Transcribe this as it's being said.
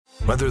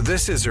Whether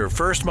this is her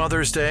first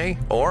Mother's Day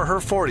or her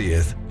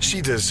 40th, she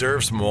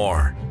deserves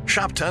more.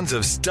 Shop tons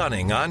of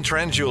stunning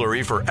on-trend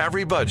jewelry for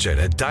every budget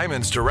at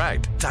Diamonds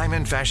Direct.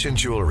 Diamond fashion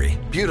jewelry,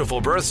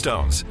 beautiful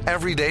birthstones,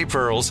 everyday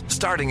pearls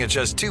starting at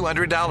just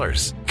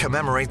 $200.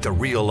 Commemorate the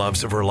real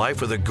loves of her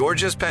life with a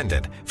gorgeous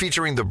pendant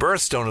featuring the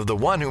birthstone of the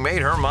one who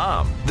made her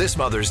mom. This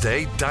Mother's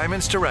Day,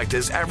 Diamonds Direct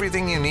is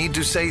everything you need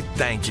to say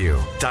thank you.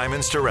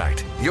 Diamonds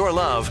Direct. Your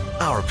love,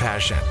 our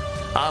passion.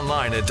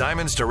 Online at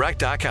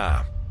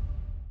diamondsdirect.com.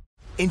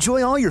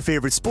 Enjoy all your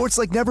favorite sports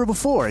like never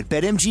before at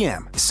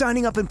BetMGM.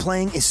 Signing up and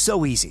playing is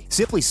so easy.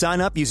 Simply sign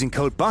up using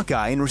code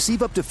Buckeye and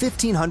receive up to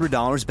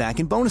 $1,500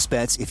 back in bonus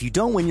bets if you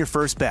don't win your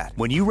first bet.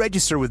 When you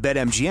register with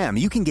BetMGM,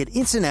 you can get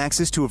instant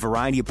access to a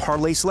variety of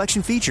parlay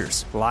selection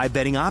features, live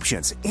betting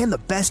options, and the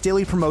best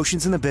daily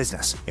promotions in the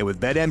business. And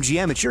with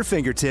BetMGM at your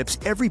fingertips,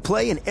 every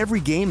play and every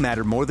game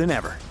matter more than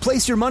ever.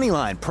 Place your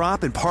moneyline,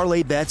 prop, and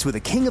parlay bets with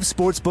the king of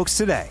sportsbooks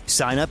today.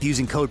 Sign up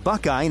using code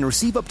Buckeye and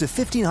receive up to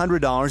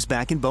 $1,500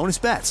 back in bonus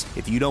bets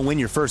if you don't win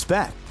your first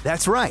bet.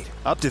 That's right,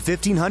 up to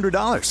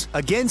 $1,500.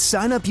 Again,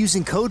 sign up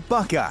using code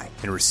Buckeye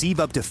and receive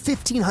up to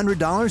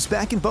 $1,500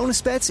 back in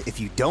bonus bets if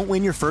you don't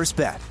win your first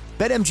bet.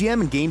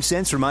 BetMGM and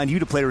GameSense remind you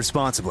to play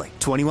responsibly.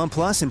 21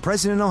 plus and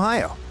present in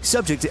Ohio.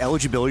 Subject to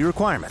eligibility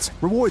requirements.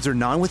 Rewards are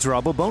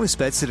non-withdrawable bonus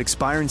bets that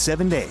expire in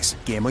 7 days.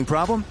 Gambling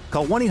problem?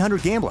 Call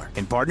 1-800-GAMBLER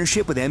in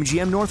partnership with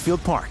MGM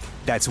Northfield Park.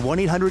 That's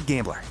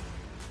 1-800-GAMBLER.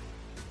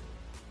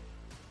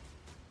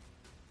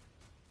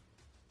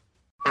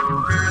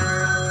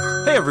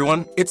 Hey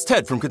everyone, it's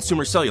Ted from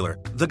Consumer Cellular,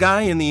 the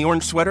guy in the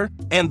orange sweater,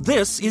 and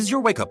this is your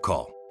wake-up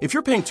call. If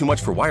you're paying too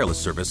much for wireless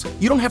service,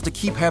 you don't have to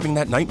keep having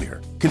that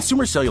nightmare.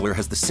 Consumer Cellular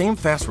has the same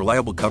fast,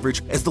 reliable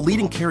coverage as the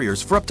leading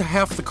carriers for up to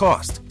half the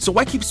cost. So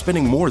why keep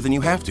spending more than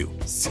you have to?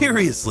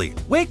 Seriously,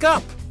 wake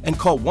up and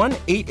call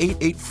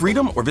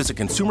 1-888-FREEDOM or visit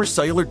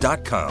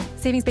consumercellular.com.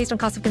 Savings based on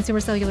cost of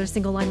Consumer Cellular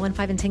single line 1,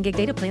 5, and 10 gig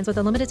data plans with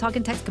unlimited talk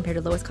and text compared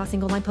to lowest cost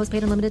single line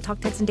postpaid unlimited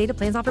talk, text, and data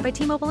plans offered by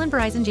T-Mobile and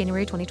Verizon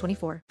January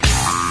 2024.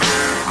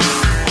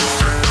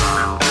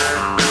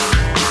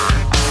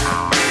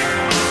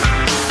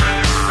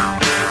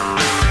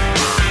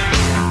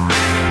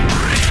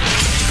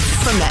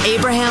 From the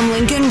Abraham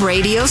Lincoln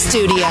Radio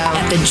Studio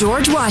at the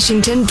George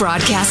Washington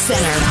Broadcast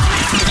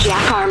Center,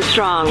 Jack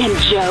Armstrong and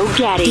Joe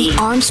Getty. The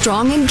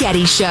Armstrong and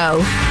Getty Show.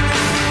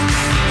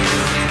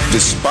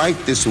 Despite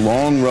this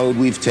long road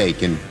we've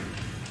taken,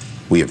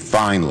 we have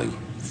finally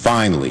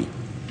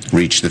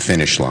reached the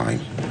finish line.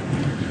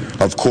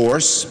 Of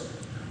course,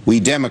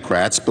 we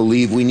Democrats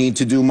believe we need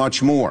to do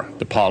much more.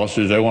 The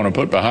policies they want to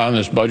put behind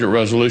this budget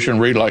resolution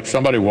read like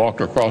somebody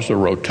walked across the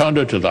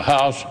rotunda to the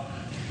House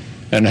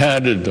and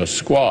handed the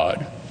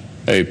squad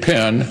a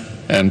pen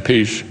and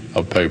piece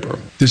of paper.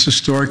 This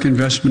historic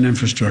investment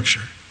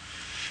infrastructure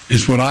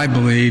is what I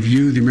believe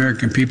you, the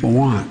American people,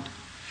 want.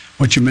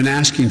 What you've been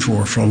asking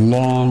for a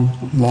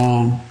long,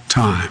 long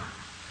time.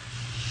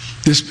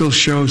 This bill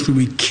shows that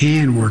we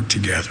can work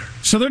together.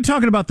 So they're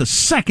talking about the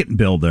second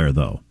bill there,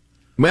 though.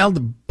 Well,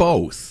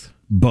 both.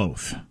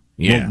 Both.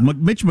 Yeah. Well,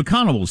 Mitch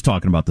McConnell was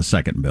talking about the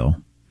second bill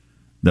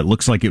that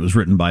looks like it was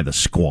written by the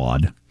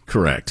squad.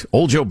 Correct.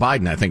 Old Joe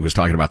Biden, I think, was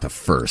talking about the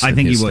first. I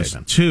think he was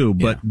too.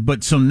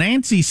 But so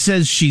Nancy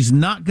says she's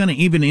not going to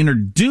even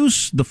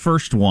introduce the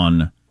first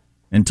one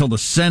until the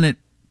Senate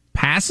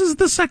passes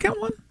the second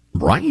one.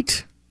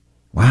 Right.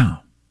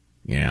 Wow.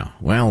 Yeah.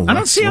 Well, I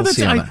don't see how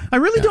that's. I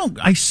really don't.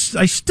 I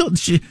still.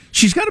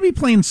 She's got to be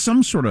playing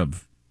some sort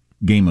of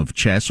game of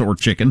chess or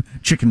chicken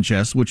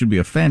chess, which would be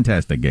a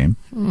fantastic game.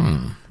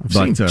 I've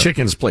seen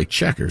chickens play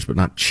checkers, but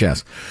not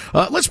chess.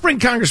 Let's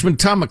bring Congressman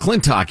Tom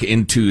McClintock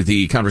into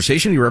the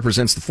conversation. He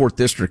represents the 4th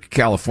District of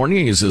California.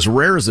 He's as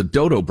rare as a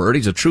dodo bird.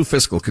 He's a true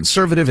fiscal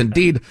conservative.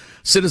 Indeed,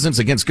 Citizens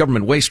Against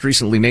Government Waste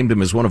recently named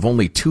him as one of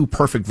only 2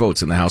 perfect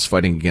votes in the House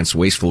fighting against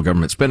wasteful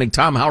government spending.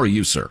 Tom, how are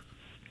you, sir?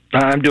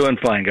 I'm doing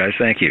fine, guys.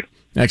 Thank you.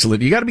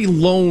 Excellent. You got to be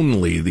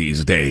lonely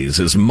these days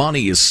as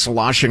money is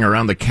sloshing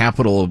around the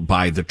Capitol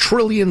by the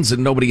trillions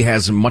and nobody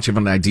has much of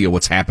an idea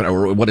what's happening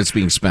or what it's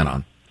being spent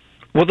on.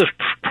 Well, the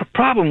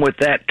problem with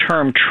that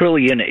term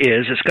trillion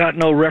is it's got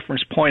no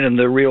reference point in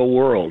the real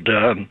world.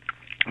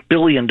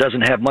 Billion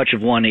doesn't have much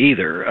of one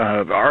either.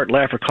 Art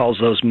Laffer calls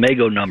those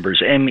mego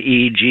numbers,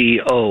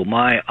 M-E-G-O.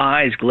 My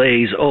eyes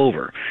glaze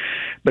over.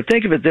 But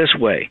think of it this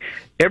way.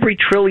 Every $1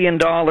 trillion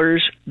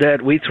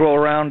that we throw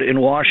around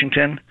in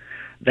Washington,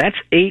 that's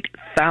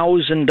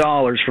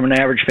 $8,000 from an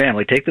average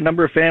family. Take the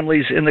number of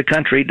families in the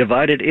country,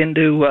 divide it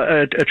into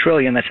a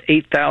trillion, that's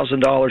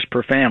 $8,000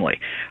 per family.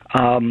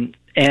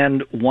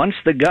 And once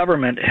the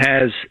government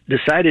has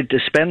decided to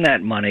spend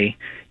that money,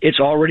 it's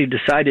already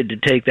decided to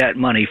take that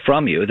money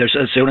from you. That's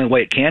the only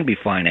way it can be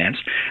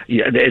financed.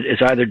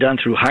 It's either done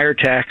through higher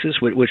taxes,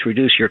 which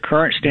reduce your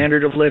current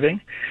standard of living,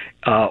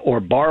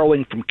 or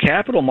borrowing from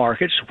capital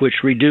markets,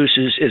 which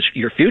reduces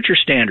your future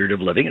standard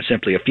of living. It's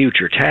simply a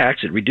future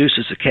tax. It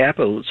reduces the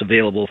capital that's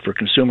available for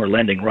consumer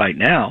lending right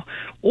now.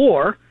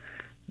 Or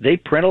they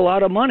print a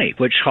lot of money,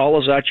 which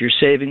hollows out your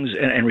savings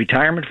and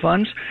retirement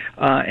funds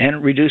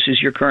and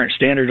reduces your current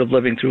standard of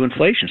living through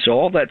inflation. So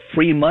all that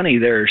free money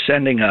they're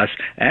sending us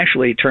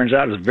actually, it turns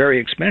out, is very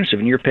expensive,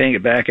 and you're paying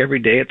it back every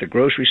day at the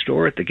grocery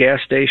store, at the gas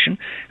station,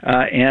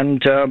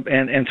 and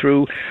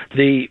through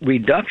the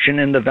reduction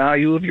in the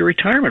value of your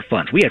retirement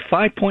funds. We had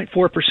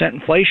 5.4%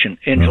 inflation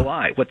in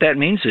July. What that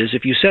means is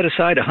if you set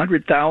aside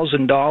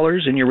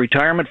 $100,000 in your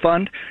retirement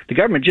fund, the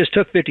government just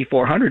took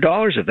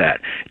 $5,400 of that.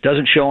 It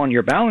doesn't show on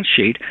your balance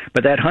sheet,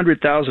 but that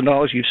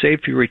 $100,000 you've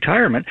saved for your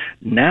retirement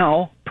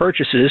now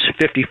purchases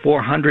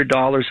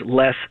 $5,400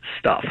 less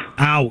stuff.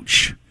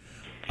 Ouch.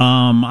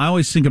 I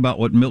always think about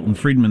what Milton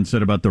Friedman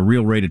said about the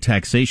real rate of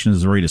taxation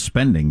is the rate of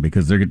spending,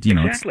 because they're,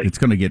 exactly. it's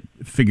going to get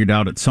figured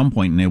out at some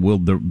point, and it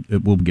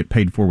will get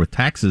paid for with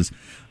taxes.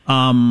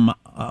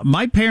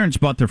 My parents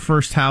bought their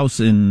first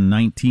house in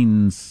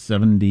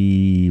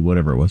 1970,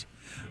 whatever it was,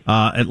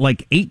 at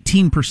like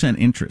 18%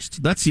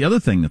 interest. That's the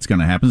other thing that's going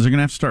to happen, is they're going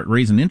to have to start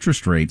raising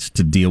interest rates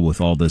to deal with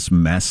all this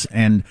mess.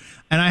 And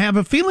I have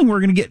a feeling we're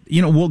going to get,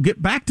 we'll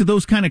get back to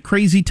those kind of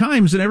crazy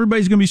times, and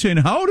everybody's going to be saying,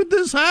 how did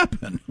this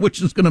happen?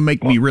 Which is going to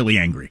make me really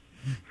angry.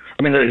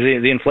 I mean,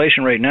 the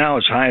inflation rate now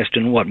is highest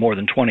in more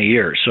than 20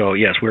 years. So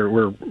yes,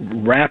 we're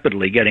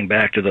rapidly getting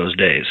back to those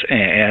days,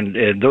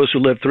 and those who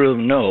lived through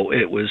them know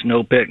it was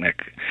no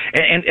picnic.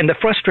 And the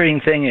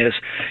frustrating thing is,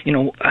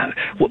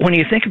 when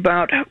you think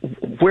about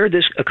where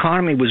this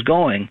economy was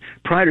going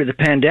prior to the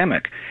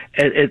pandemic,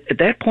 at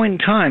that point in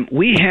time,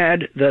 we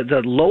had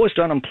the lowest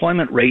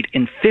unemployment rate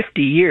in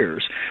 50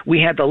 years.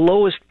 We had the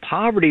lowest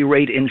poverty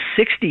rate in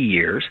 60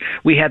 years.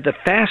 We had the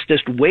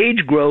fastest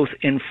wage growth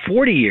in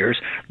 40 years.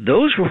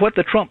 Those were what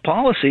the Trump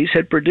policies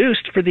had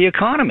produced for the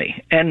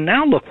economy. And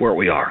now look where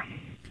we are.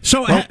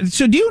 So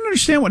do you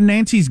understand what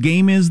Nancy's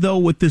game is, though,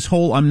 with this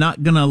whole,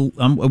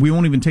 we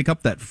won't even take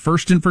up that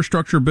first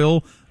infrastructure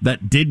bill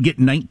that did get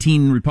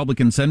 19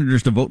 Republican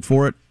senators to vote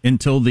for it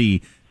until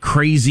the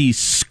crazy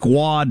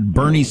squad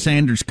Bernie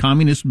Sanders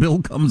communist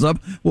bill comes up?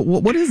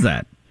 What is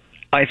that?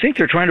 I think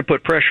they're trying to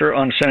put pressure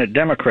on Senate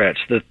Democrats.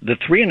 The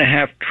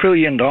 $3.5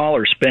 trillion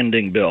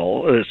spending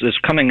bill is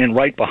coming in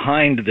right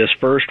behind this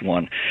first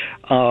one.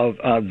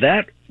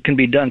 That can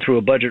be done through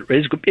a budget,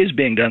 is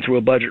being done through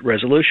a budget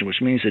resolution,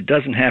 which means it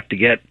doesn't have to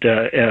get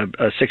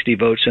 60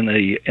 votes in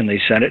the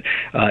Senate.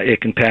 It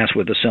can pass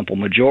with a simple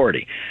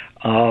majority.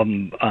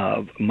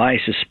 So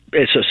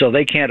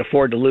they can't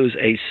afford to lose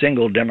a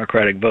single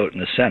Democratic vote in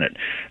the Senate.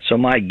 So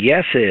my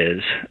guess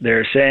is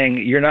they're saying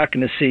you're not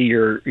going to see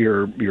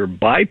your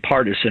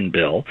bipartisan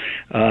bill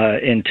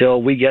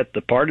until we get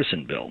the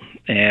partisan bill,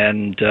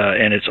 and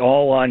it's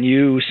all on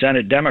you,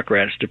 Senate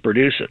Democrats, to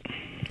produce it.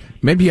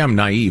 Maybe I'm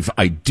naive.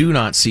 I do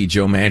not see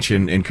Joe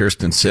Manchin and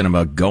Kyrsten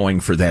Sinema going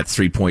for that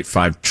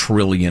 $3.5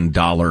 trillion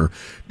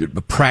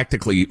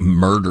practically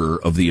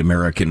murder of the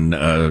American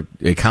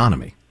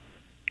economy.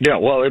 Yeah,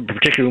 well,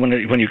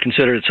 particularly when you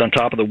consider it's on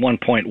top of the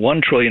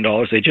 $1.1 trillion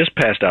they just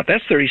passed out.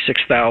 That's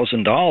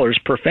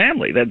 $36,000 per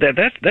family.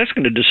 That's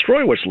going to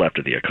destroy what's left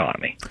of the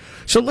economy.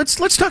 So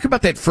let's talk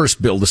about that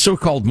first bill, the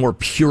so-called more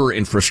pure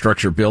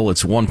infrastructure bill.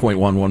 It's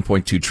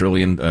 1.2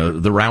 trillion.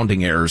 The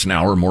rounding errors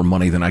now are more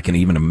money than I can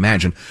even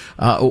imagine.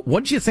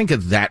 What do you think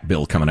of that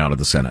bill coming out of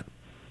the Senate?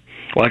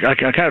 Well, I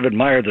kind of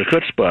admire the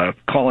chutzpah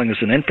calling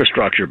this an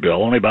infrastructure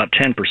bill. Only about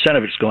 10%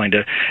 of it's going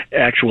to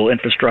actual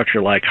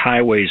infrastructure like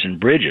highways and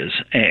bridges,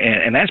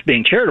 and that's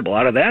being charitable.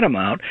 Out of that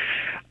amount,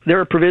 there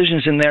are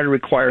provisions in there to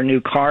require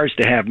new cars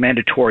to have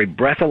mandatory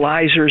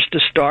breathalyzers to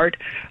start,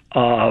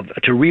 to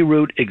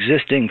reroute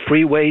existing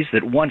freeways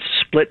that once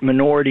split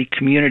minority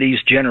communities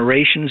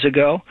generations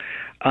ago.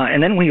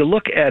 And then when you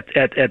look at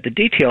the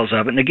details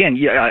of it, and again,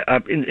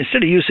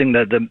 instead of using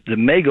the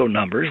MAGO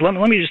numbers, let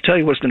me just tell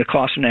you what's going to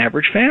cost an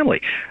average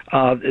family.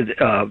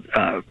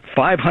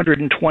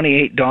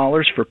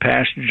 $528 for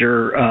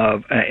passenger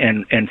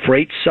and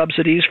freight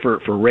subsidies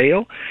for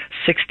rail,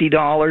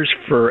 $60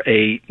 for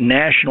a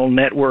national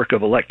network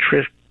of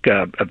electric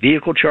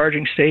vehicle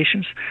charging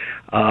stations,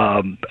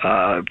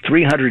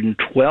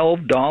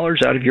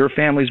 $312 out of your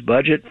family's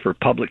budget for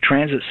public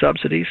transit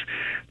subsidies,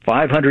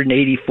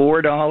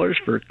 $584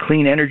 for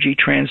clean energy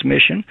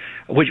transmission,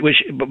 which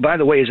by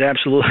the way is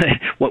absolutely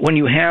when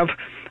you have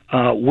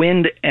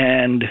wind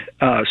and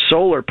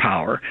solar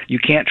power, you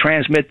can't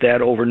transmit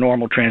that over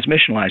normal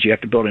transmission lines. You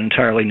have to build an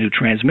entirely new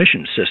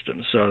transmission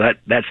system. So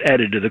that's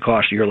added to the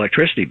cost of your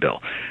electricity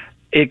bill.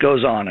 It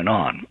goes on.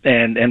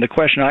 And the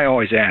question I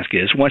always ask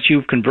is, once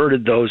you've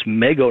converted those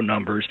MAGO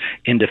numbers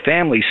into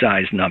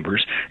family-sized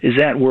numbers, is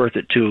that worth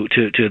it to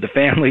the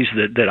families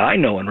that I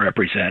know and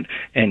represent?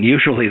 And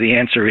usually the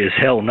answer is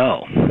hell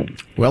no.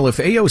 Well, if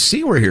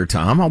AOC were here,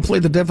 Tom, I'll play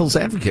the devil's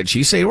advocate.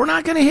 She'd say, we're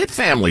not going to hit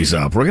families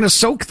up. We're going to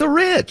soak the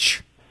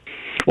rich.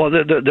 Well,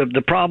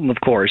 the problem, of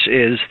course,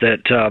 is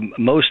that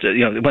most,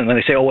 when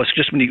they say, it's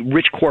just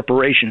rich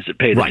corporations that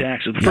pay the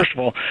taxes. But first of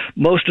all,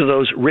 most of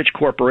those rich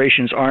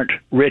corporations aren't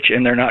rich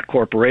and they're not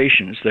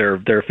corporations.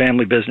 They're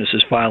family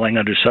businesses filing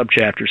under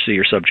Subchapter C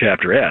or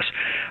Subchapter S.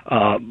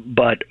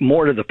 But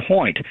more to the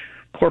point,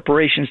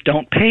 corporations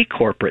don't pay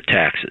corporate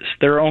taxes.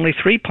 There are only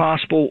three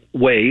possible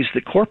ways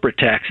that corporate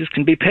taxes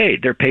can be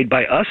paid. They're paid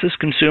by us as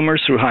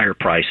consumers through higher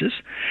prices.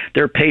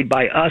 They're paid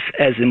by us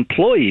as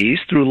employees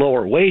through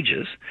lower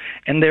wages.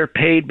 And they're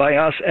paid by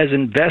us as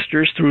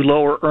investors through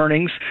lower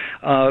earnings.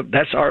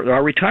 That's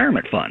our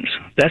retirement funds.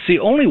 That's the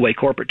only way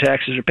corporate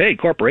taxes are paid.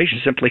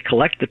 Corporations simply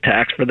collect the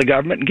tax for the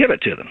government and give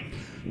it to them.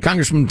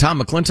 Congressman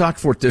Tom McClintock,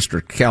 4th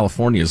District,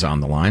 California, is on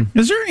the line.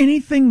 Is there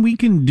anything we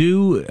can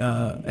do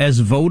as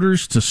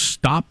voters to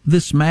stop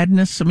this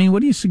madness? I mean,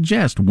 what do you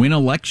suggest? Win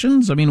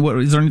elections? I mean,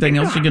 is there anything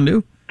else you can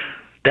do?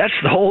 That's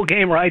the whole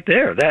game right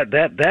there.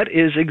 That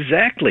is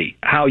exactly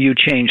how you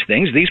change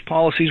things. These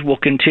policies will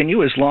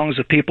continue as long as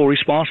the people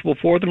responsible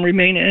for them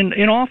remain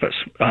in office.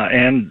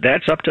 And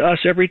that's up to us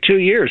every 2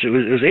 years. It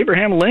was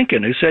Abraham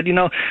Lincoln who said,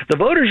 the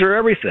voters are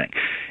everything.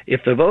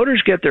 If the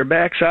voters get their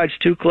backsides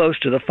too close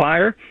to the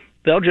fire,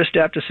 they'll just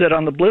have to sit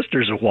on the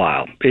blisters a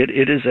while.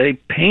 It is a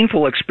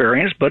painful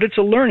experience, but it's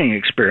a learning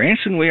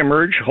experience, and we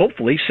emerge,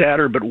 hopefully,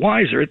 sadder but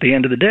wiser at the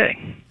end of the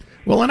day.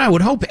 Well, and I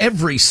would hope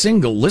every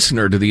single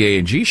listener to the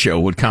A&G show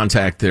would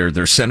contact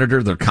their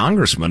senator, their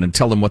congressman, and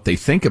tell them what they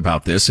think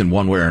about this in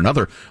one way or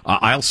another.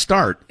 I'll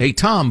start. Hey,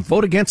 Tom,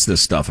 vote against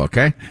this stuff,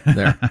 okay?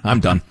 There, I'm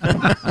done.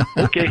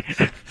 Okay.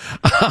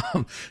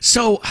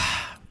 So,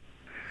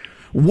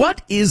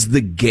 what is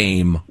the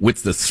game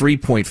with the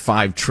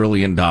 $3.5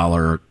 trillion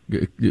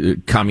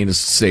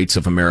Communist States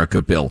of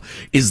America bill?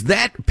 Is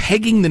that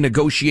pegging the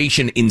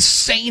negotiation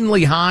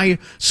insanely high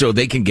so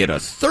they can get a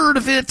third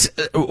of it?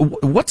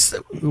 What's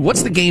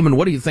the game, and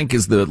what do you think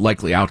is the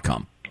likely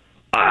outcome?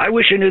 I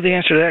wish I knew the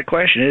answer to that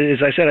question. As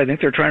I said, I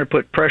think they're trying to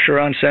put pressure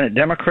on Senate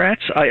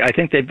Democrats. I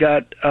think they've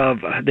got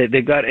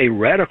a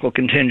radical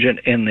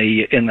contingent in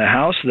the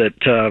House that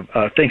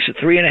thinks that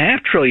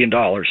 $3.5 trillion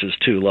is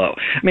too low.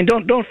 I mean,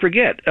 don't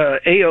forget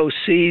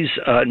AOC's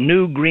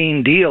new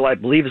Green Deal, I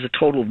believe, is a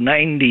total of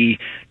 $90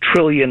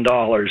 trillion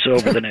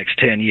over the next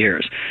 10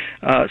 years.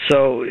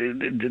 So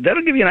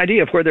that'll give you an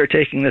idea of where they're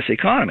taking this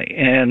economy,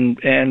 and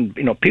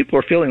people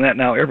are feeling that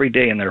now every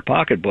day in their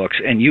pocketbooks.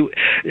 And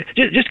just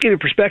to give you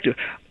perspective.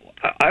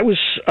 I was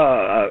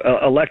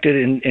elected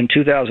in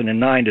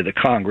 2009 to the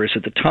Congress.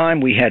 At the time,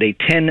 we had a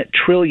 $10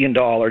 trillion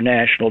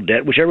national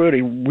debt, which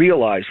everybody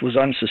realized was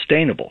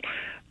unsustainable.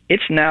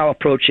 It's now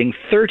approaching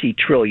 $30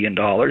 trillion,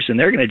 and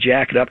they're going to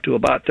jack it up to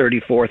about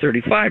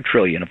 $34-35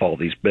 trillion if all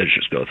these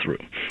measures go through.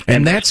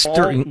 And that's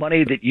all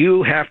money that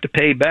you have to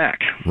pay back.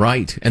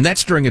 Right, and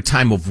that's during a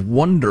time of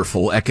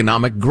wonderful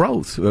economic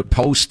growth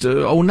post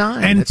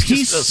 2009. And it's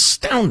just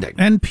astounding.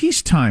 And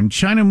peacetime.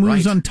 China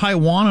moves on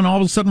Taiwan, and all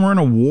of a sudden we're in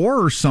a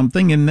war or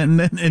something,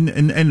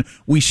 and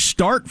we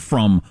start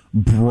from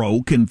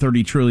broke and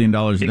 $30 trillion.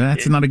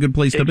 That's not a good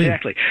place to be.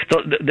 Exactly.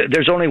 So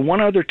there's only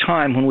one other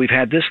time when we've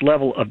had this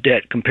level of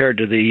debt compared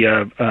to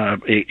the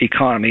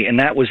economy, and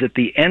that was at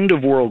the end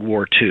of World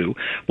War II,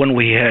 when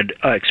we had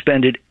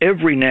expended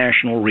every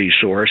national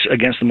resource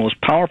against the most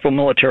powerful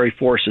military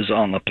forces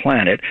on the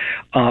planet.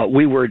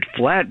 We were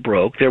flat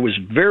broke. There was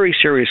very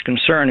serious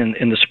concern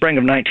in the spring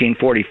of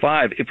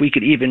 1945 if we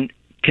could even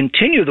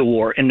continue the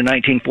war into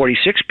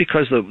 1946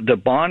 because the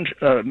bond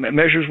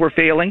measures were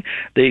failing.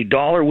 The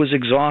dollar was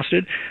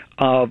exhausted.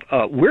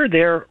 We're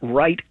there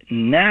right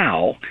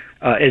now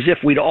as if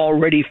we'd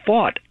already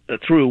fought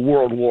through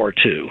World War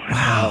II.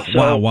 Wow.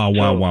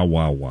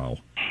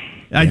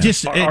 I'm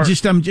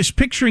just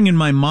picturing in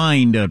my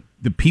mind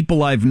the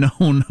people I've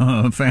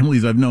known,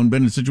 families I've known,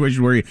 been in a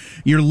situation where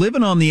you're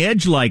living on the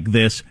edge like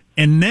this,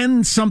 and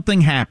then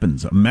something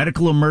happens, a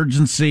medical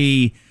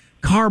emergency,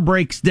 car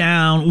breaks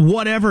down,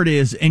 whatever it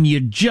is, and you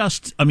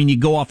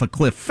go off a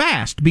cliff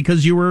fast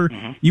because you were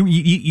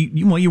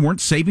you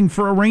weren't saving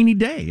for a rainy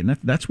day, and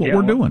that's what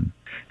we're doing.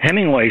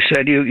 Hemingway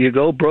said you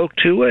go broke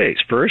two ways.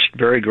 First,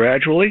 very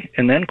gradually,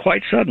 and then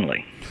quite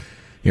suddenly.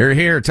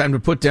 Here. Time to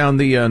put down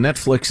the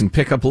Netflix and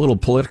pick up a little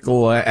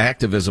political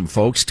activism,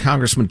 folks.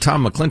 Congressman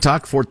Tom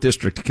McClintock, 4th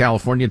District of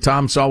California.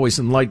 Tom, it's always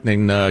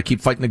enlightening.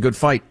 Keep fighting the good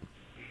fight.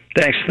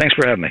 Thanks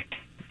for having me.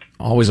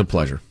 Always a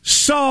pleasure.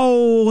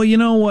 So, you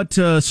know what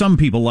some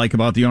people like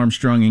about the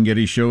Armstrong and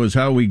Getty show is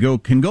how we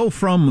can go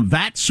from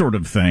that sort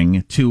of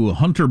thing to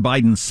Hunter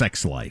Biden's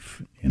sex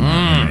life in a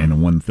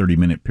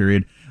 130-minute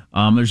period.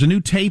 There's a new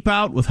tape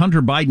out with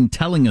Hunter Biden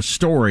telling a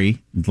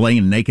story,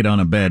 laying naked on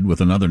a bed with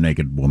another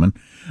naked woman,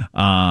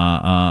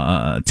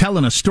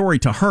 telling a story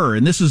to her,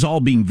 and this is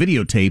all being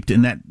videotaped,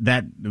 and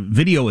that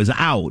video is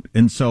out,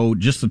 and so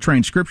just the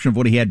transcription of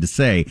what he had to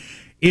say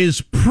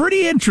is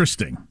pretty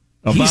interesting.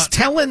 He's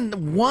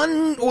telling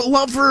one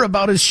lover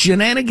about his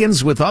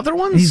shenanigans with other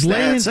ones?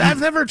 I've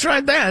never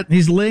tried that.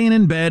 He's laying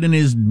in bed in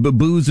his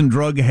booze and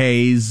drug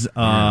haze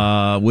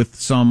with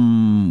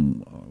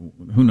some...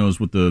 Who knows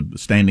what the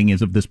standing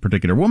is of this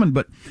particular woman,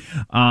 but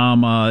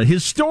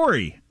his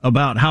story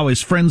about how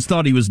his friends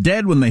thought he was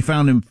dead when they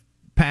found him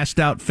passed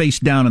out face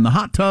down in the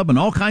hot tub and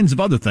all kinds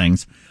of other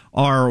things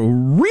are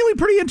really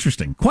pretty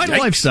interesting. Quite a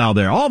lifestyle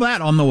there. All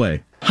that on the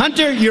way.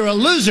 Hunter, you're a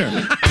loser.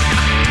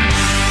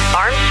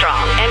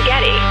 Armstrong and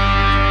Getty.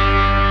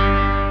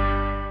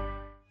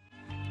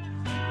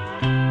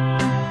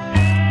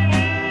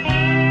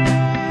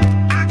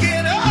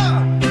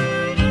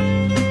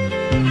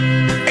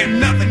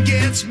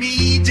 takes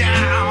me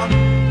down.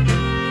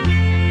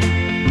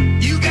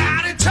 You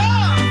got it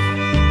tough.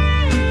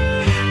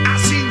 I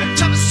seen the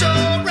toughest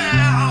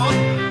around.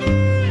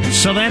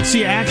 So that's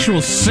the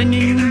actual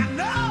singing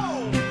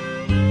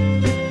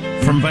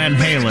from Van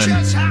Halen.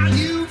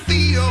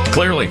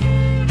 Clearly.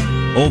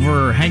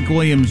 Over Hank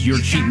Williams' Your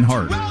Cheating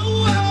Heart.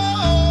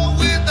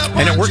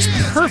 And it works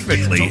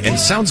perfectly and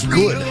sounds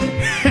good.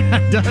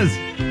 It does.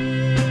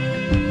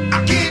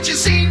 Can't you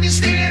see me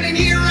standing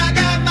here? I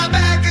got my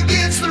back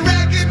against the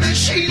record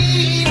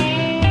machine.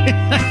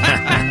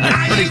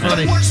 I Pretty ain't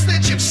funny. the worst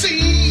that you've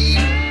seen.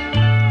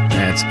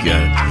 That's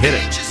good. Hit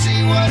Can't it. you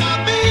see what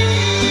I mean?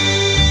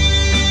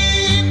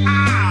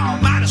 Oh,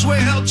 might as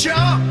well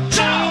jump.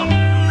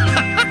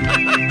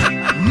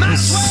 Might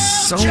as well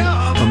So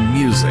jump.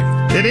 amusing.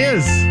 It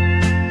is.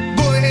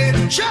 Go ahead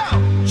and jump.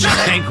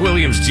 Hank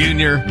Williams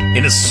Jr.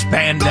 in his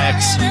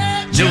spandex,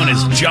 doing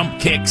his jump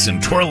kicks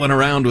and twirling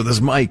around with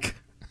his mic.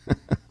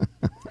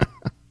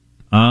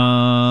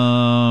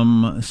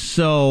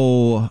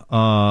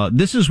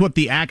 This is what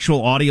the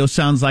actual audio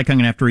sounds like. I'm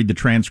going to have to read the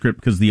transcript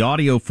because the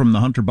audio from the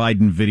Hunter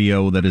Biden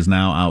video that is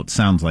now out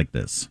sounds like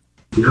this.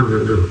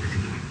 No.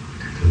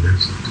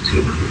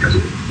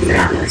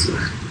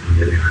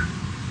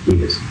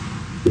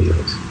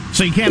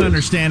 So you can't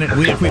understand it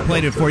if we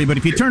played it for you, but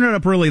if you turn it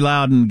up really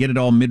loud and get it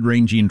all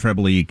mid-rangey and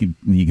trebly, you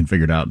can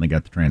figure it out, and they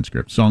got the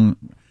transcript. So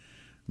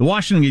the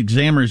Washington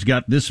Examiner's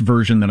got this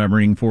version that I'm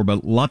reading for,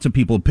 but lots of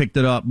people picked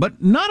it up,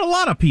 but not a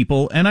lot of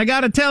people. And I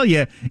got to tell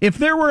you, if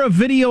there were a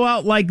video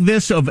out like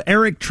this of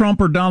Eric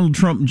Trump or Donald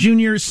Trump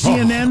Jr.,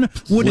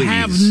 CNN would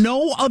have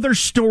no other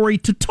story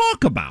to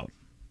talk about.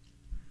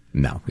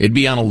 No, it'd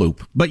be on a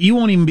loop. But you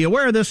won't even be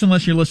aware of this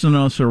unless you're listening to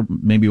us or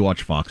maybe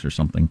watch Fox or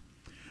something.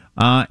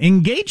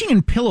 Engaging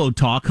in pillow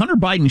talk, Hunter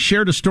Biden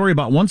shared a story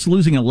about once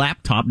losing a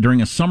laptop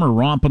during a summer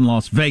romp in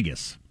Las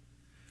Vegas.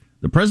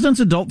 The president's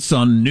adult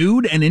son,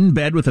 nude and in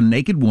bed with a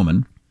naked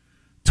woman,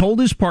 told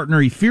his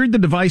partner he feared the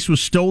device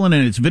was stolen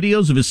and its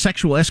videos of his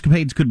sexual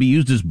escapades could be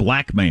used as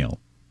blackmail.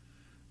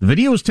 The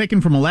video was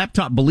taken from a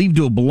laptop believed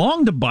to have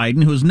belonged to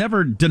Biden, who has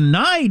never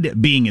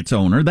denied being its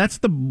owner. That's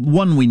the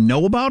one we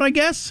know about, I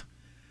guess.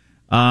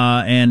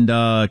 And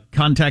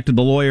contacted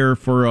the lawyer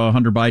for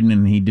Hunter Biden,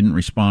 and he didn't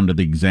respond to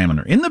the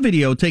Examiner. In the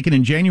video, taken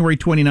in January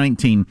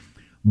 2019,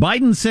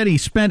 Biden said he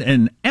spent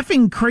an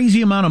effing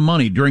crazy amount of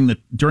money during a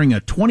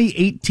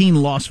 2018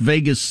 Las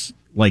Vegas,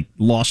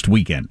 lost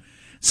weekend.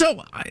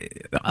 So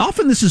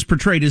often this is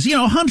portrayed as,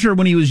 Hunter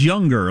when he was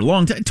younger, a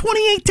long time.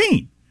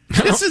 2018.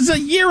 This is a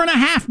year and a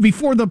half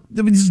before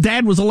his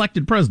dad was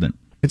elected president.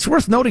 It's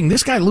worth noting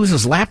this guy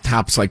loses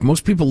laptops like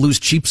most people lose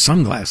cheap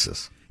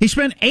sunglasses. He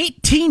spent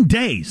 18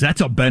 days. That's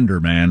a bender,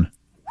 man.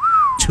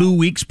 2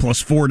 weeks plus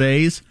 4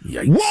 days.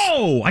 Yikes.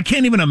 Whoa! I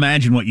can't even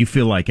imagine what you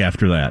feel like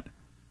after that.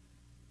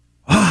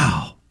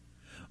 Wow.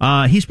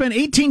 He spent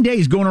 18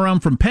 days going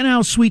around from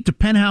penthouse suite to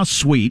penthouse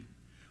suite,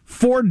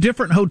 4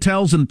 different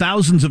hotels and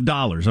thousands of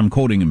dollars. I'm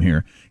quoting him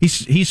here.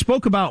 He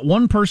spoke about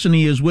one person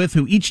he is with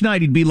who each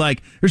night he'd be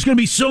like, there's going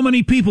to be so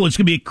many people. It's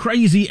going to be a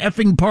crazy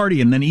effing party.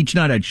 And then each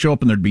night I'd show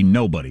up and there'd be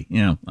nobody.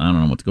 I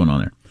don't know what's going on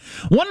there.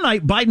 One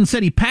night, Biden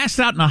said he passed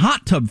out in a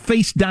hot tub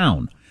face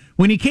down.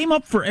 When he came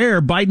up for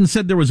air, Biden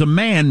said there was a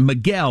man,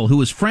 Miguel, who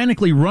was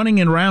frantically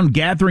running around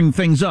gathering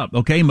things up.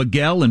 Okay,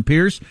 Miguel and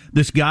Pierce,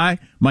 this guy,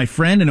 my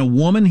friend, and a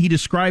woman he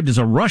described as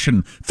a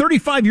Russian,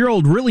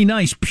 35-year-old, really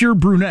nice, pure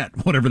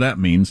brunette, whatever that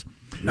means.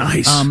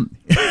 Nice.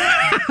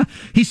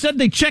 He said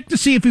they checked to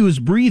see if he was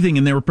breathing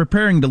and they were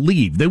preparing to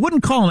leave. They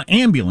wouldn't call an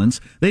ambulance.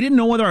 They didn't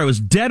know whether I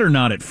was dead or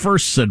not at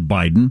first, said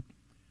Biden.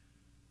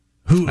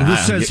 Who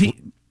says he...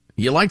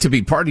 You like to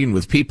be partying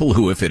with people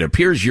who, if it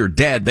appears you're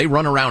dead, they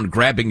run around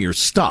grabbing your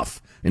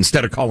stuff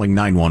instead of calling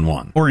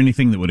 911. Or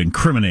anything that would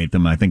incriminate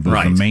them, I think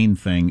was the main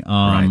thing.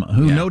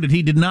 Who noted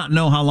he did not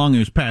know how long he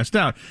was passed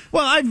out.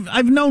 Well,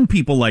 I've known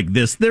people like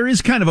this. There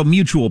is kind of a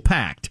mutual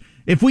pact.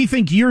 If we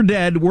think you're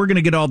dead, we're going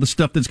to get all the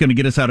stuff that's going to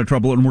get us out of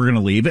trouble and we're going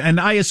to leave.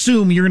 And I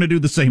assume you're going to do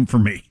the same for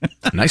me.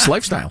 Nice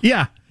lifestyle.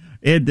 Yeah,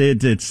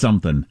 it's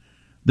something.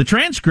 The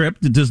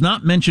transcript does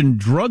not mention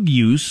drug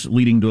use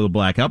leading to the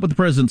blackout, but the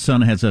president's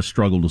son has a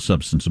struggle with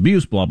substance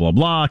abuse, blah, blah,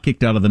 blah,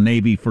 kicked out of the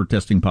Navy for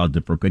testing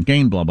positive for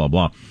cocaine, blah, blah,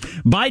 blah.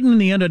 Biden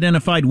and the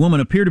unidentified woman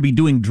appear to be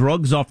doing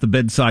drugs off the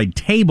bedside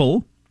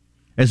table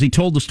as he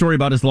told the story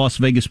about his Las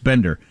Vegas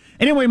bender.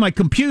 Anyway, my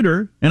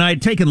computer, and I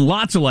had taken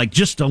lots of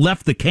just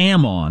left the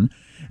cam on,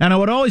 and I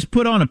would always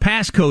put on a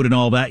passcode and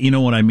all that, you know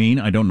what I mean?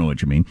 I don't know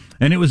what you mean.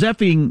 And it was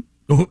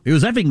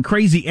effing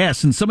crazy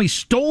S, and somebody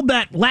stole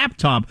that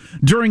laptop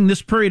during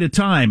this period of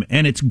time,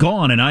 and it's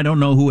gone, and I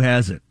don't know who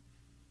has it.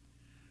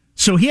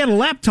 So he had a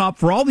laptop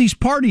for all these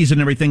parties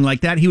and everything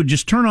like that. He would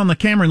just turn on the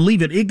camera and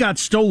leave it. It got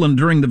stolen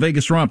during the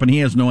Vegas romp, and he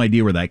has no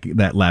idea where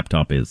that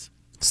laptop is.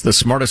 It's the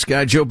smartest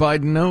guy Joe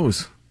Biden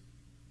knows.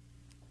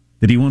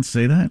 Did he once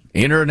say that?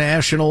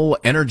 International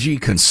energy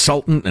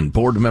consultant and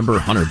board member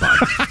Hunter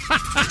Biden.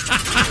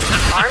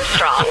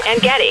 Armstrong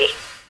and Getty.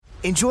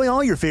 Enjoy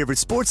all your favorite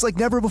sports like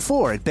never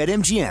before at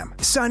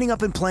BetMGM. Signing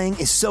up and playing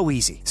is so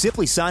easy.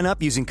 Simply sign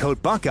up using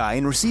code Buckeye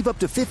and receive up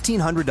to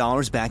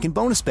 $1,500 back in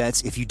bonus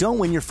bets if you don't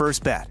win your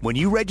first bet. When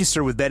you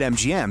register with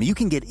BetMGM, you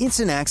can get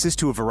instant access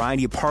to a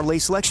variety of parlay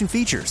selection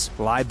features,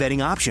 live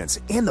betting options,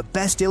 and the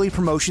best daily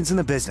promotions in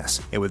the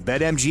business. And with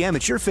BetMGM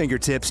at your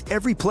fingertips,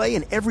 every play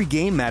and every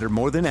game matter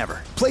more than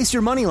ever. Place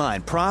your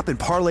moneyline, prop, and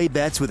parlay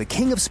bets with the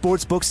king of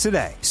sportsbooks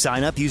today.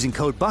 Sign up using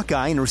code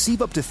Buckeye and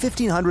receive up to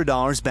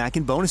 $1,500 back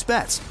in bonus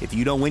bets if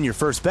you don't win your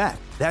first bet.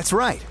 That's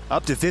right,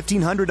 up to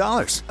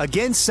 $1,500.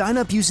 Again, sign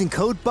up using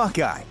code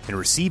Buckeye and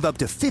receive up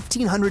to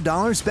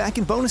 $1,500 back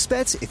in bonus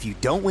bets if you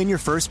don't win your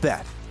first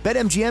bet.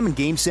 BetMGM and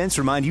GameSense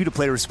remind you to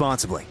play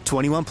responsibly.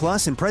 21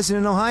 plus and present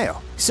in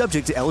Ohio.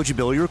 Subject to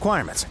eligibility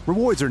requirements.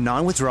 Rewards are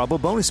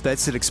non-withdrawable bonus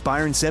bets that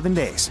expire in 7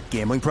 days.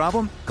 Gambling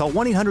problem? Call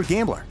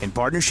 1-800-GAMBLER in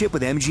partnership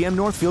with MGM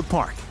Northfield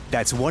Park.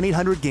 That's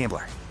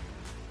 1-800-GAMBLER.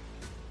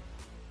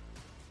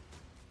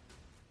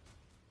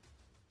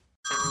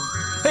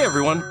 Hey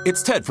everyone,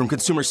 it's Ted from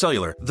Consumer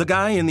Cellular, the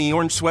guy in the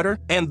orange sweater,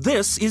 and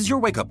this is your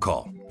wake-up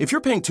call. If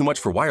you're paying too much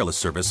for wireless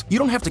service, you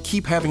don't have to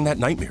keep having that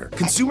nightmare.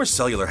 Consumer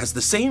Cellular has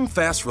the same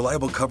fast,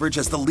 reliable coverage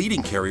as the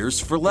leading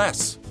carriers for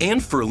less.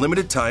 And for a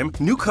limited time,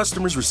 new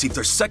customers receive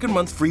their second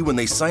month free when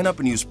they sign up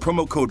and use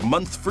promo code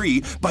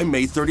MONTHFREE by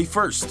May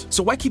 31st.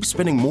 So why keep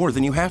spending more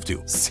than you have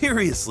to?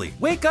 Seriously,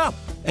 wake up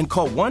and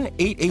call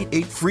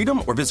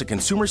 1-888-FREEDOM or visit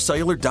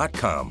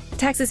consumercellular.com.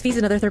 Taxes, fees,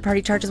 and other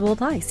third-party charges will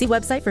apply. See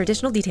website for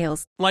additional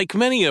details. Like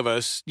many of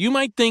us, you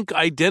might think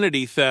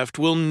identity theft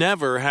will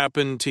never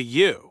happen to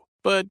you.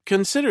 But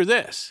consider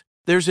this.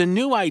 There's a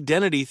new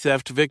identity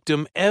theft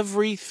victim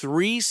every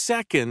 3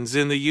 seconds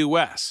in the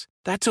U.S.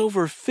 That's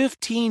over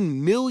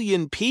 15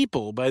 million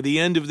people by the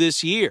end of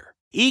this year,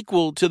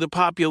 equal to the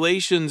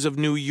populations of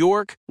New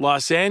York,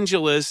 Los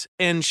Angeles,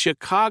 and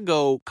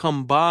Chicago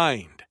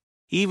combined.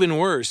 Even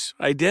worse,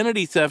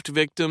 identity theft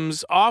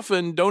victims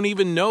often don't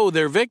even know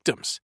they're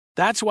victims.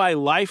 That's why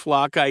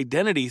LifeLock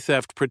Identity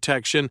Theft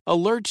Protection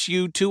alerts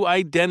you to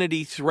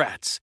identity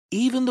threats,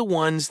 even the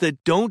ones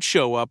that don't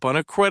show up on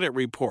a credit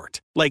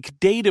report, like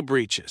data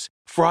breaches,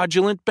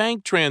 fraudulent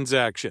bank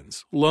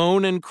transactions,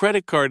 loan and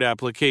credit card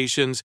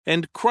applications,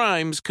 and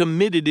crimes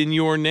committed in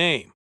your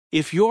name.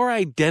 If your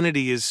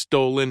identity is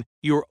stolen,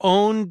 your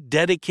own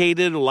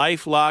dedicated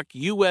LifeLock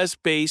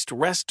U.S.-based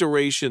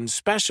restoration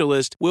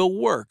specialist will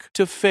work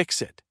to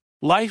fix it.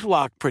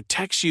 LifeLock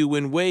protects you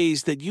in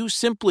ways that you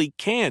simply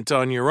can't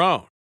on your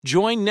own.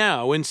 Join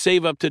now and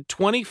save up to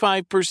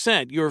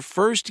 25% your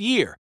first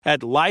year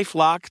at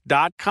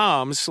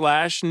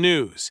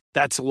LifeLock.com/news.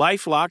 That's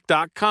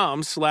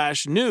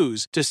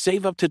LifeLock.com/news to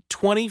save up to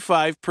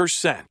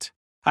 25%.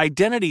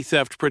 Identity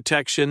theft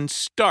protection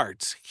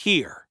starts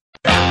here.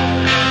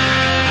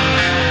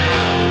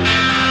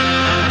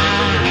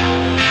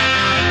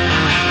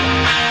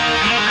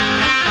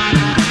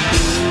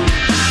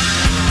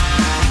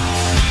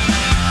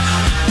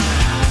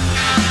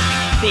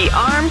 The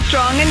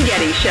Armstrong and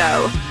Getty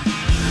Show.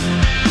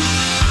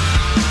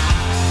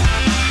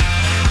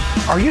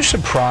 Are you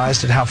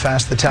surprised at how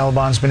fast the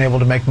Taliban's been able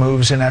to make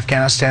moves in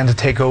Afghanistan to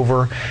take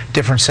over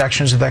different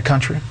sections of that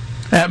country?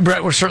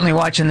 Brett, we're certainly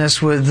watching this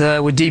with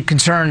deep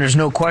concern. There's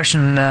no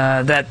question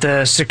that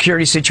the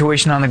security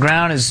situation on the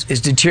ground is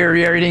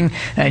deteriorating,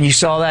 and you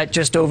saw that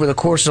just over the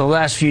course of the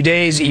last few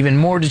days, even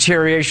more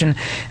deterioration.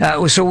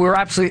 So we're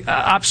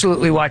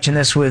absolutely watching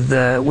this with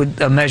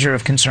a measure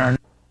of concern.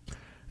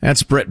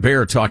 That's Brett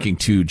Baer talking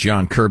to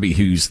John Kirby,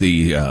 who's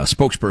the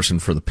spokesperson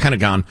for the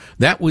Pentagon.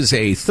 That was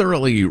a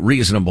thoroughly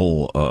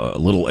reasonable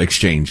little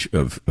exchange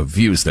of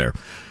views there.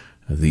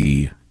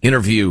 The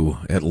interview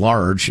at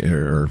large,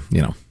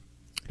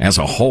 as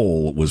a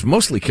whole, was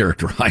mostly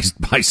characterized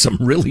by some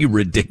really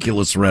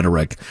ridiculous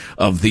rhetoric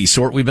of the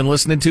sort we've been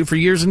listening to for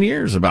years and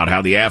years about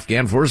how the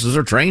Afghan forces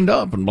are trained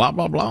up and blah,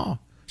 blah, blah.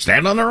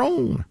 Stand on their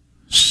own.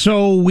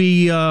 So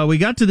we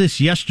got to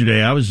this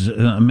yesterday. I was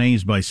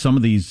amazed by some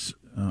of these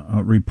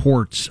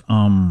reports,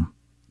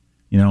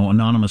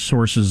 anonymous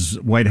sources,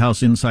 White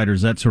House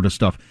insiders, that sort of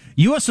stuff.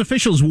 U.S.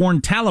 officials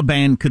warned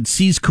Taliban could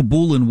seize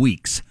Kabul in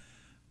weeks.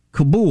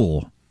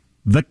 Kabul,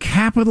 the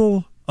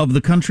capital of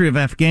the country of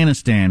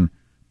Afghanistan,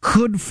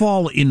 could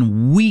fall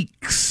in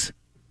weeks.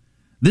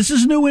 This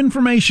is new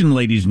information,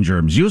 ladies and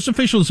germs. U.S.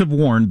 officials have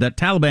warned that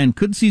Taliban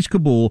could seize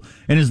Kabul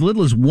in as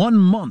little as 1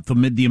 month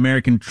amid the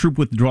American troop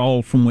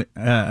withdrawal from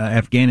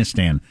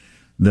Afghanistan.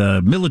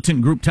 The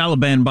militant group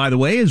Taliban, by the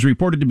way, is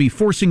reported to be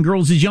forcing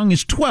girls as young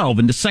as 12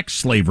 into sex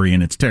slavery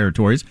in its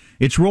territories.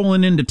 It's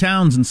rolling into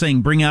towns and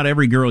saying, bring out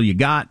every girl you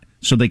got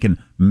so they can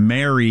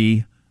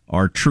marry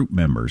our troop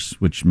members,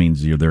 which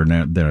means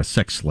they're a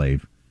sex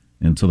slave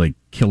until they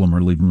kill them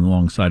or leave them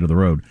alongside of the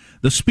road.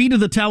 The speed of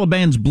the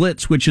Taliban's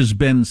blitz, which has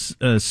been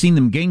seen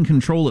them gain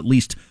control at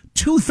least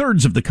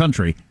 2/3 of the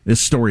country. This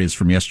story is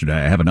from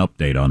yesterday. I have an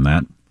update on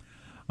that.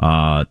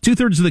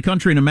 2/3 of the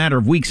country in a matter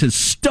of weeks has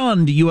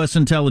stunned U.S.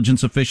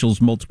 intelligence officials,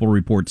 multiple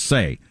reports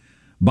say.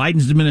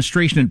 Biden's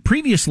administration had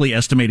previously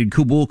estimated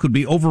Kabul could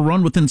be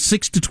overrun within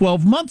 6 to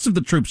 12 months of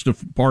the troops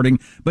departing,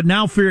 but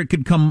now fear it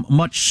could come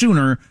much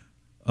sooner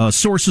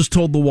Sources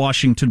told the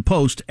Washington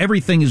Post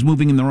everything is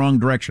moving in the wrong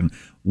direction.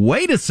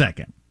 Wait a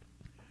second.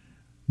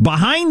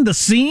 Behind the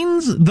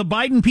scenes, the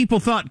Biden people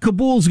thought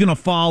Kabul's going to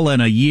fall in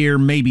a year,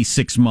 maybe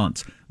 6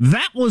 months.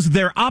 That was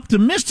their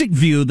optimistic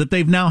view that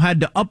they've now had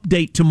to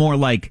update to more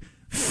like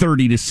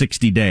 30 to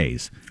 60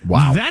 days.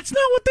 Wow. That's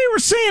not what they were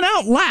saying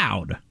out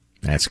loud.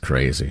 That's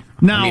crazy.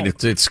 Now, I mean,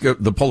 it's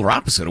the polar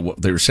opposite of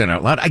what they were saying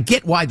out loud. I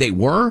get why they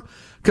were,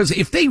 because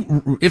if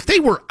they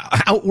were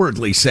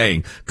outwardly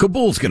saying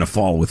Kabul's going to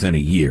fall within a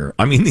year,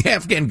 I mean, the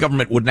Afghan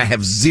government would not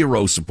have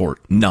zero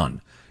support,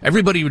 none.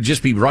 Everybody would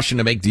just be rushing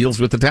to make deals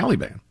with the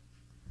Taliban.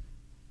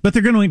 But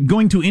they're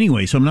going to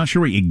anyway, so I'm not sure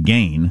what you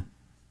gain.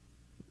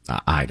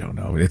 I don't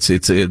know.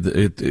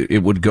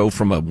 It would go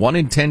from a 1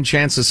 in 10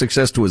 chance of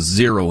success to a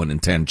 0 in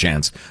 10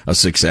 chance of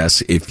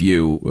success if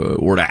you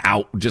were to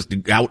out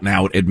and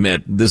out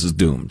admit this is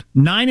doomed.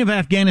 9 of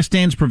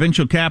Afghanistan's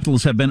provincial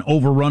capitals have been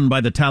overrun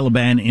by the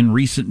Taliban in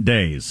recent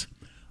days.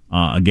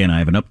 Again, I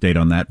have an update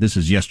on that. This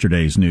is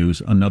yesterday's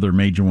news. Another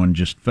major one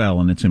just fell,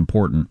 and it's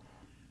important.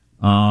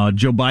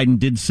 Joe Biden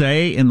did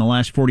say in the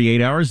last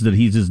 48 hours that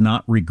he does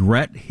not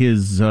regret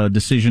his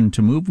decision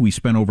to move. We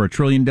spent over $1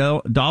 trillion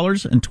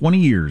in 20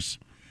 years.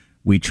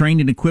 We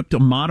trained and equipped a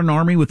modern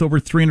army with over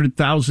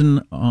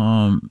 300,000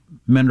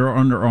 men are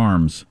under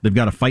arms. They've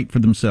got to fight for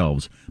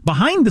themselves.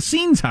 Behind the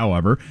scenes,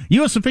 however,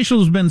 U.S.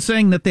 officials have been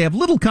saying that they have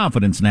little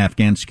confidence in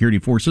Afghan security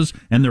forces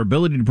and their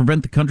ability to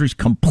prevent the country's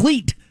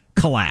complete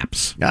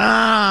collapse.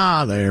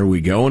 There we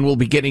go. And we'll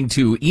be getting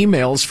to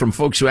emails from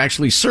folks who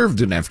actually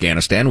served in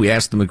Afghanistan. We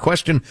asked them a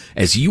question.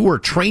 As you were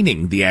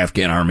training the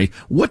Afghan army,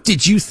 what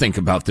did you think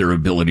about their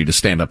ability to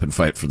stand up and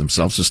fight for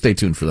themselves? So stay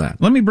tuned for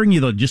that. Let me bring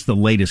you just the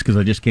latest, because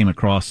I just came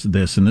across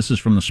this, and this is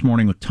from this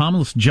morning with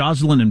Thomas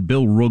Joslin and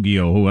Bill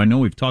Ruggio, who I know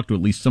we've talked to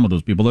at least some of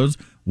those people. Those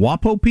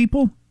WAPO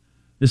people?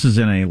 This is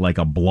in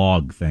a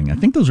blog thing. I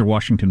think those are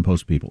Washington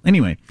Post people.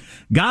 Anyway,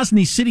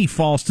 Ghazni City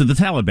falls to the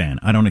Taliban.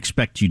 I don't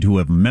expect you to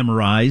have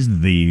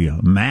memorized the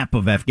map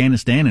of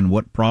Afghanistan and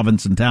what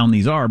province and town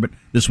these are, but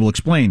this will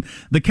explain.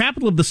 The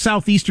capital of the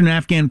southeastern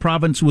Afghan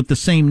province with the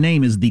same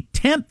name is the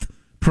 10th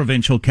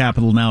provincial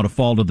capital now to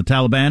fall to the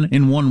Taliban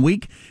in 1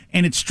 week,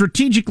 and it's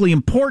strategically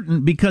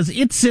important because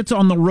it sits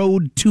on the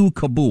road to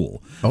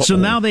Kabul. Uh-oh. So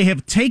now they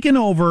have taken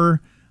over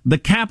the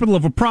capital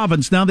of a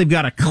province. Now they've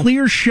got a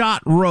clear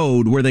shot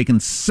road where they can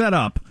set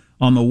up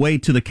on the way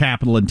to the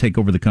capital and take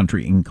over the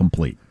country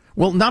incomplete.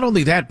 Well, not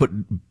only that, but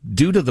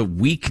due to the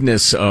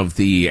weakness of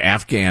the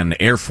Afghan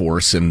Air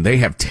Force, and they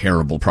have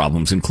terrible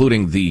problems,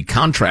 including the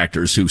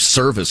contractors who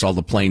service all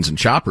the planes and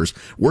choppers,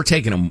 we're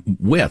taking them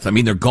with. I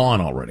mean, they're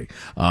gone already.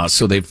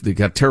 So they've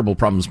got terrible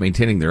problems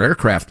maintaining their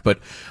aircraft, but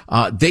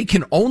they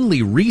can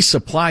only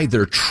resupply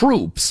their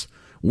troops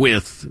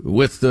with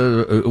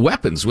the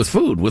weapons, with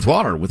food, with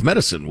water, with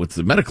medicine, with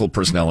the medical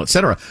personnel,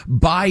 etc.,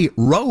 by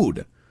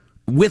road,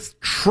 with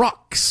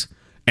trucks.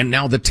 And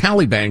now the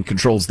Taliban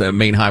controls the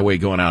main highway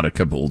going out of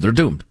Kabul. They're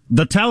doomed.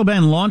 The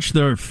Taliban launched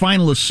their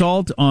final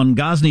assault on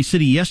Ghazni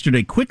City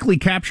yesterday, quickly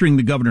capturing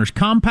the governor's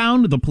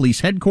compound, the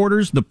police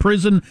headquarters, the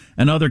prison,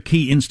 and other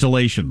key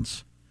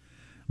installations.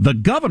 The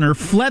governor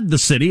fled the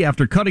city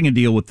after cutting a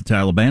deal with the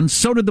Taliban.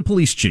 So did the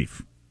police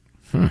chief.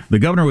 The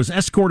governor was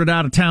escorted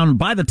out of town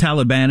by the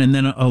Taliban and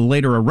then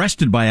later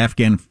arrested by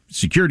Afghan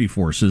security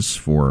forces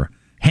for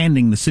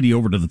handing the city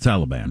over to the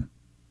Taliban.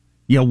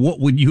 Yeah, what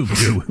would you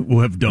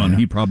have done? Yeah.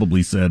 He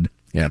probably said.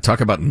 Yeah,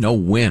 talk about no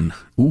win.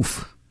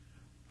 Oof.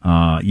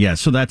 Yeah,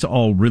 so that's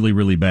all really,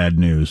 really bad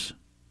news.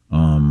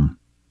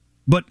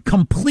 But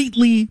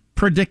completely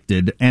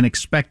predicted and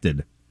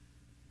expected.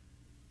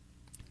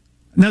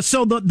 Now,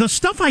 so the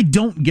stuff I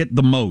don't get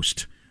the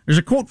most. There's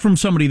a quote from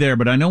somebody there,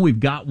 but I know we've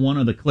got one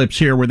of the clips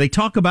here where they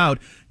talk about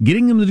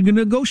getting them to the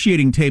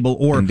negotiating table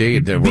or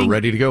indeed, we're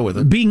ready to go with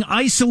it. Being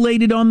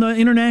isolated on the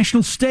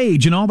international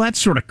stage and all that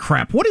sort of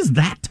crap. What is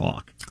that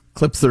talk?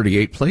 Clip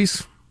 38,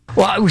 please.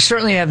 Well, we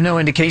certainly have no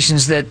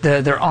indications that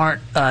there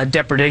aren't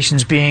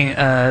depredations being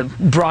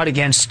brought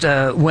against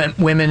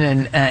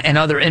women and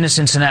other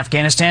innocents in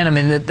Afghanistan. I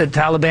mean, the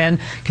Taliban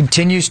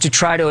continues to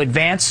try to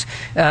advance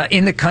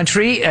in the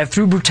country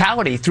through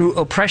brutality, through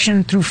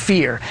oppression, through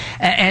fear.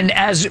 And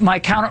as my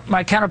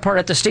counterpart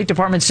at the State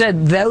Department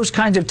said, those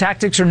kinds of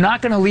tactics are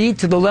not going to lead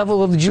to the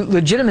level of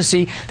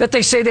legitimacy that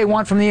they say they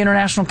want from the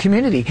international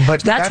community.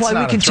 But that's why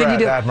we continue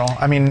to. Admiral.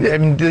 I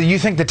mean, do you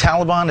think the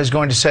Taliban is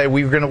going to say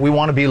we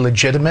want to be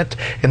legitimate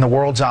in the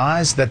world's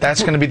eyes, that's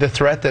going to be the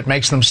threat that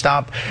makes them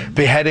stop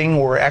beheading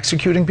or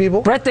executing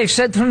people? Brett, they've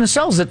said from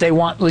themselves that they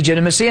want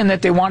legitimacy and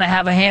that they want to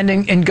have a hand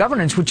in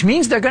governance, which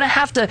means they're going to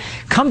have to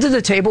come to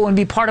the table and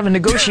be part of a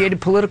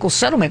negotiated political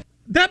settlement.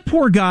 That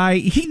poor guy,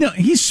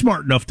 he's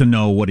smart enough to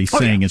know what he's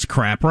saying is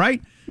crap,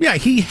 right? Yeah,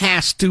 he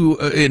has to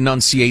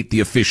enunciate the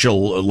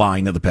official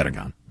line of the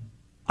Pentagon.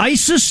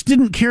 ISIS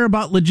didn't care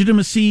about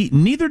legitimacy,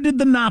 neither did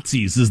the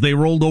Nazis as they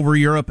rolled over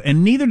Europe,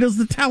 and neither does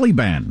the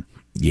Taliban.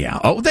 Yeah.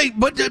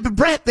 But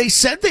Brett, they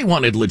said they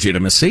wanted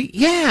legitimacy.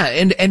 Yeah.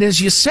 And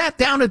as you sat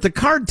down at the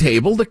card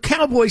table, the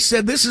cowboy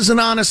said, "This is an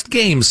honest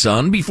game,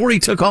 son," before he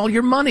took all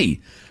your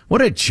money.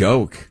 What a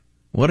joke.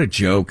 What a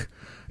joke.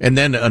 And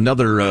then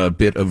another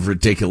bit of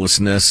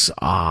ridiculousness.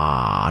 Give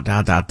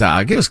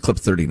us clip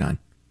 39.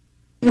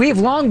 We have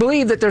long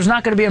believed that there's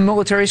not going to be a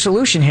military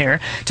solution here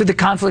to the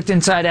conflict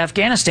inside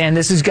Afghanistan.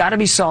 This has got to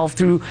be solved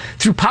through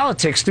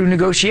politics, through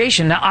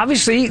negotiation. Now,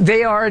 obviously,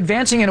 they are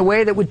advancing in a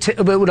way that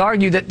would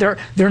argue that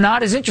they're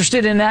not as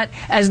interested in that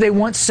as they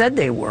once said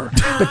they were.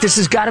 But this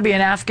has got to be an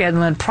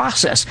Afghan-led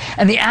process.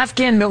 And the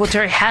Afghan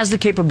military has the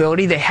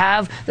capability, they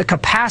have the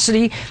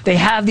capacity, they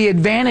have the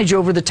advantage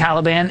over the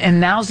Taliban,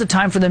 and now's the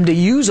time for them to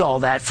use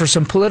all that for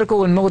some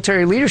political and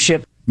military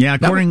leadership. Yeah,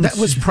 that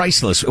was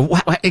priceless.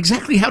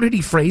 Exactly how did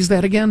he phrase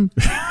that again?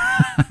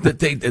 That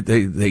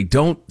they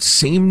don't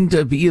seem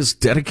to be as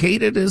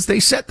dedicated as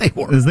they said they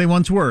were. As they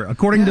once were.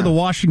 According to the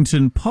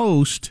Washington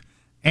Post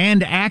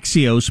and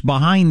Axios,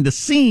 behind the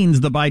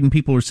scenes, the Biden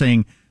people are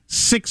saying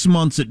 6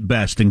 months at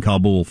best in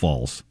Kabul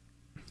falls.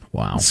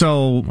 Wow.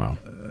 So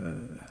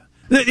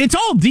it's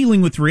all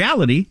dealing with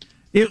reality.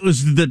 It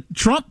was the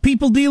Trump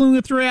people dealing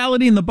with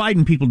reality and the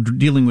Biden people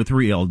dealing with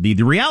reality.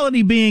 The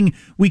reality being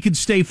we could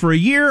stay for a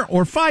year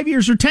or 5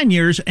 years or 10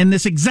 years, and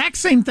this exact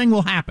same thing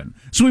will happen.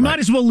 So we might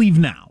as well leave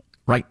now.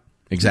 Right.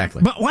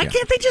 Exactly. But why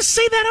can't they just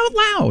say that out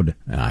loud?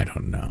 I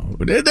don't know.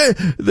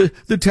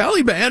 The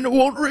Taliban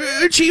won't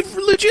achieve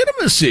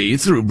legitimacy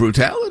through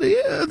brutality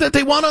that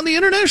they want on the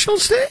international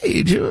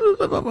stage.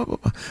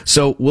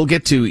 So we'll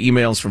get to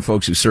emails from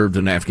folks who served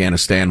in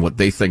Afghanistan, what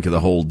they think of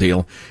the whole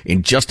deal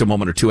in just a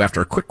moment or two after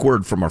a quick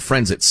word from our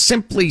friends at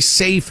Simply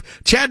Safe.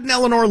 Chad and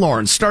Eleanor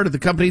Lawrence started the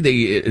company.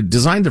 They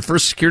designed their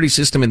first security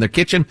system in their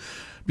kitchen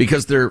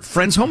because their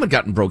friend's home had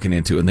gotten broken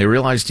into, and they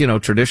realized,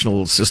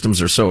 traditional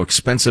systems are so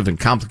expensive and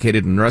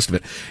complicated and the rest of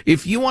it.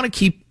 If you want to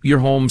keep your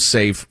home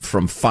safe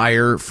from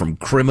fire, from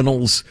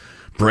criminals,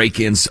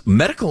 break-ins,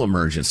 medical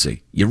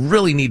emergency, you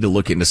really need to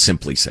look into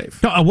Simply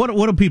Safe. What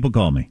do people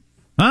call me?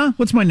 Huh?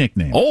 What's my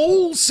nickname?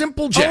 Old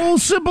Simple Jack.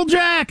 Old Simple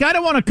Jack. I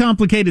don't want a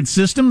complicated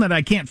system that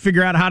I can't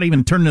figure out how to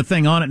even turn the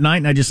thing on at night,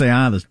 and I just say,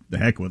 the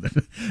heck with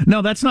it.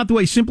 No, that's not the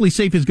way Simply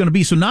Safe is going to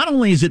be. So not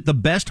only is it the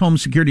best home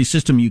security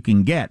system you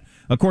can get,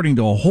 according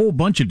to a whole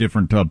bunch of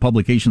different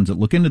publications that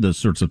look into those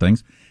sorts of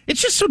things,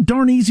 it's just so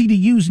darn easy to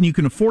use, and you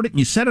can afford it, and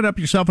you set it up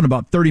yourself in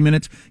about 30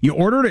 minutes. You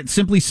order it at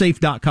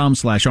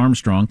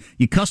simplysafe.com/Armstrong.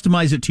 You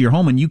customize it to your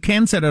home, and you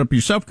can set it up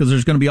yourself because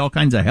there's going to be all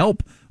kinds of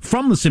help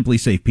from the Simply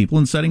Safe people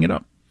in setting it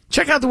up.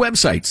 Check out the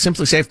website,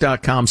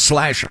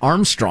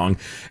 simplysafe.com/Armstrong.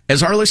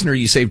 As our listener,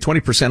 you save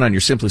 20% on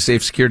your Simply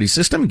Safe security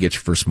system and get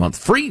your first month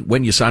free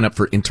when you sign up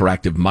for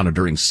interactive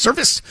monitoring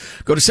service.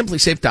 Go to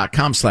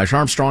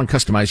simplysafe.com/Armstrong,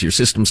 customize your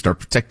system, start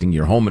protecting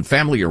your home and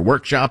family, your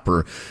workshop,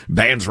 or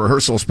band's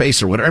rehearsal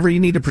space, or whatever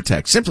you need to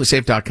protect.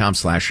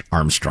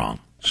 Simplysafe.com/Armstrong.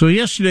 So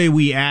yesterday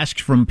we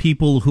asked from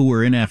people who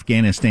were in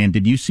Afghanistan,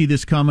 did you see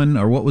this coming,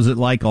 or what was it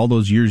like all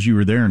those years you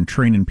were there and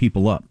training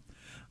people up?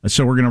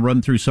 So we're going to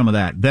run through some of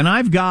that. Then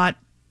I've got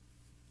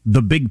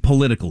the big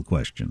political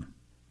question.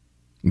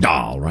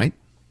 All right.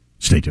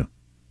 Stay tuned.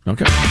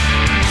 Okay.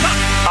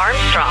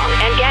 Armstrong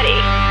and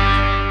Getty.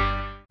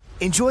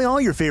 Enjoy all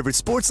your favorite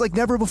sports like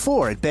never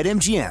before at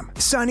BetMGM.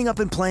 Signing up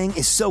and playing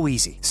is so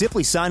easy.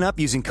 Simply sign up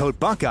using code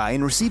Buckeye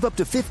and receive up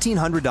to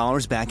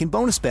 $1,500 back in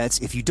bonus bets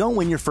if you don't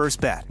win your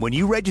first bet. When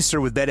you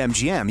register with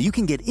BetMGM, you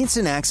can get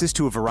instant access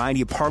to a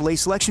variety of parlay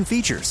selection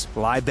features,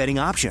 live betting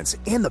options,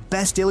 and the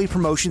best daily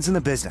promotions in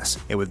the business.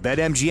 And with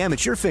BetMGM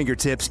at your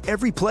fingertips,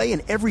 every play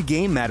and every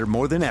game matter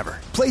more than ever.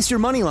 Place your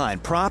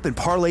moneyline, prop, and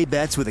parlay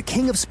bets with the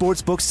king of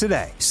sportsbooks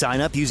today.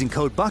 Sign up using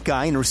code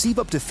Buckeye and receive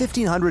up to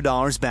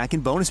 $1,500 back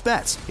in bonus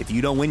bets if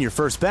you don't win your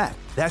first bet.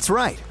 That's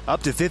right,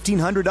 up to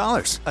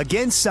 $1,500.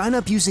 Again, sign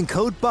up using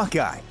code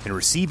Buckeye and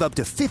receive up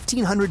to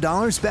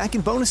 $1,500 back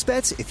in bonus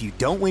bets if you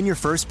don't win your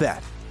first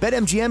bet.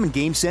 BetMGM and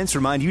GameSense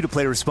remind you to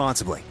play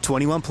responsibly.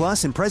 21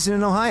 plus and present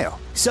in Ohio.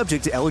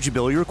 Subject to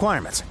eligibility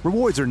requirements.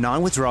 Rewards are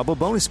non-withdrawable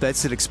bonus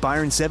bets that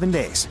expire in 7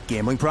 days.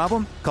 Gambling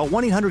problem? Call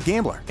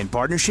 1-800-GAMBLER in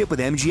partnership with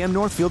MGM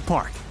Northfield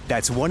Park.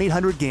 That's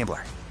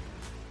 1-800-GAMBLER.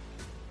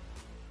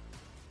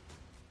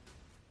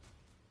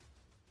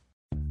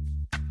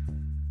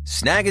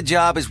 Snag a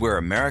Job is where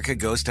America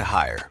goes to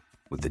hire,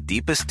 with the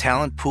deepest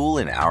talent pool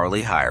in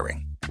hourly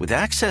hiring. With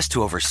access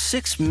to over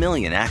 6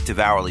 million active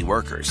hourly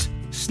workers,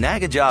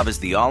 Snag a Job is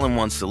the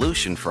all-in-one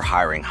solution for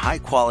hiring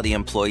high-quality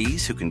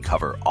employees who can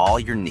cover all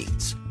your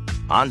needs.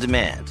 On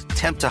demand,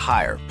 temp to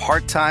hire,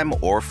 part-time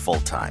or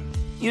full-time.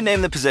 You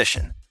name the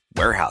position.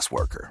 Warehouse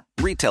worker,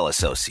 retail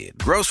associate,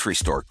 grocery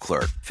store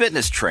clerk,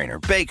 fitness trainer,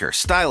 baker,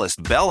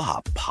 stylist,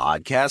 bellhop,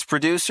 podcast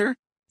producer.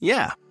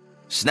 Yeah,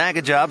 Snag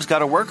a Job's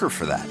got a worker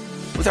for that.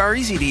 With our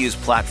easy-to-use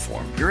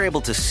platform, you're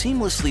able to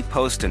seamlessly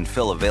post and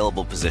fill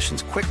available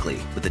positions quickly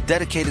with a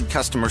dedicated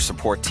customer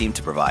support team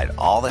to provide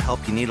all the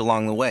help you need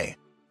along the way.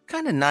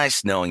 Kind of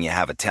nice knowing you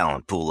have a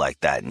talent pool like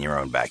that in your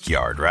own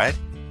backyard, right?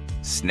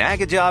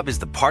 Snag a Job is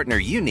the partner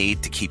you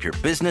need to keep your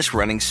business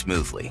running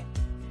smoothly.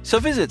 So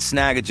visit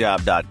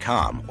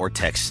snagajob.com or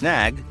text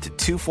snag to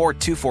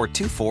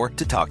 242424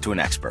 to talk to an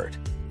expert.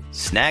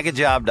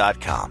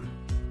 Snagajob.com,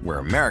 where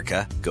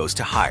America goes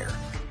to hire.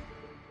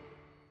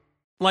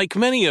 Like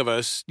many of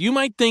us, you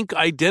might think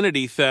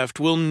identity theft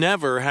will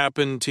never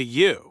happen to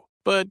you.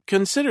 But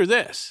consider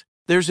this.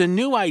 There's a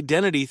new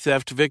identity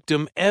theft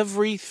victim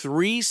every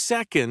 3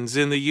 seconds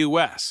in the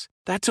U.S.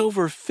 That's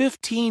over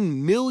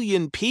 15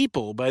 million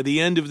people by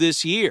the end of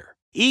this year,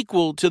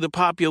 equal to the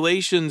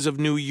populations of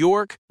New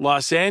York,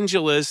 Los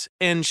Angeles,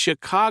 and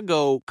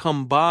Chicago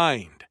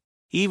combined.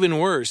 Even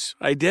worse,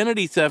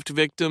 identity theft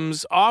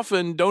victims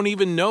often don't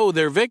even know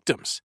they're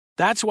victims.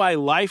 That's why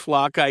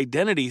LifeLock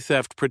Identity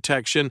Theft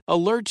Protection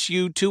alerts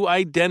you to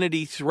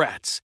identity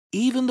threats,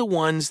 even the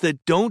ones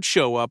that don't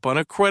show up on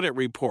a credit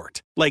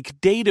report, like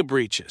data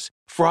breaches,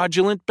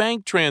 fraudulent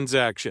bank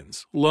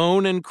transactions,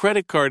 loan and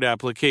credit card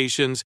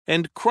applications,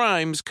 and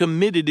crimes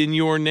committed in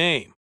your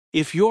name.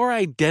 If your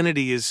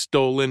identity is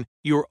stolen,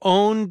 your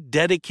own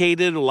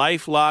dedicated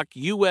LifeLock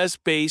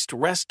U.S.-based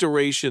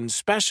restoration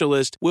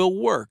specialist will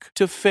work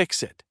to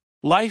fix it.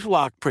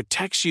 LifeLock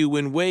protects you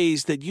in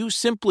ways that you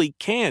simply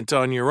can't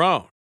on your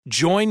own.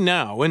 Join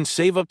now and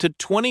save up to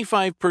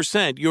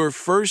 25% your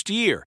first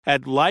year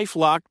at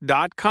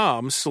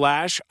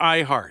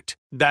LifeLock.com/iHeart.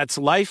 That's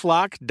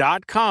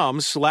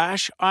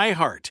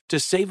LifeLock.com/iHeart to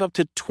save up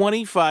to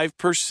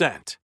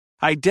 25%.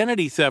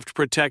 Identity theft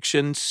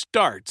protection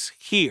starts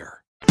here.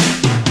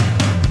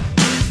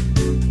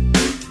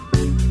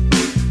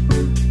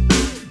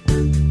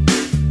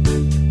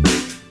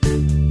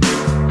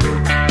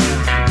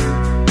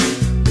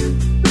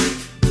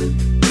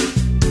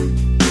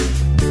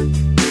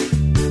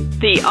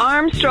 The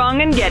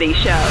Armstrong and Getty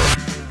Show.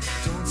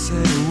 Don't say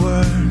a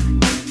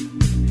word.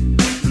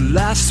 The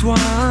last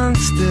one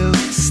still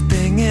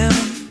stinging.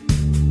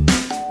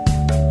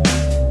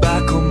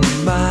 Back on my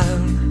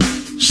mind.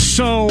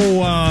 So,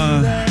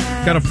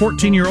 got a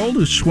 14-year-old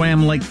who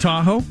swam Lake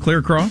Tahoe, clear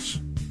across.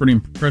 Pretty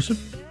impressive.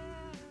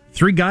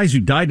 3 guys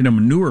who died in a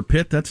manure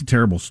pit. That's a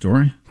terrible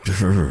story.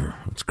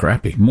 It's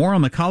crappy. More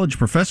on the college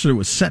professor that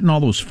was setting all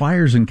those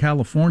fires in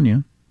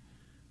California.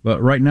 But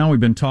right now we've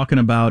been talking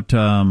about,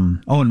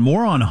 and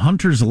more on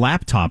Hunter's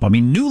laptop. I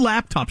mean, new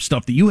laptop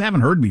stuff that you haven't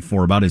heard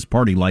before about his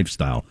party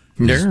lifestyle.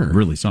 It's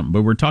really something.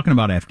 But we're talking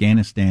about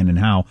Afghanistan and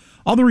how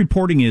all the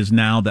reporting is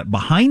now that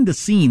behind the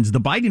scenes,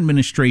 the Biden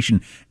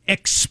administration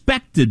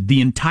expected the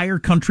entire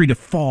country to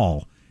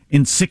fall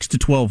in 6 to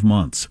 12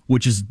 months,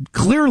 which is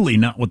clearly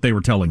not what they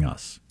were telling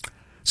us.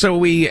 So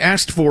we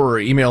asked for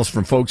emails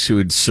from folks who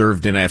had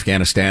served in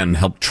Afghanistan and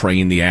helped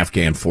train the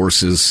Afghan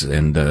forces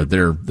and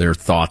their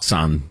thoughts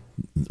on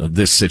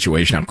this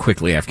situation, how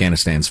quickly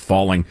Afghanistan's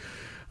falling.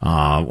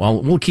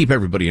 Well, we'll keep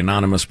everybody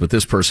anonymous, but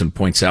this person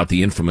points out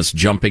the infamous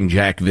jumping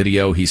jack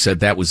video. He said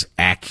that was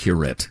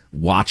accurate.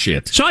 Watch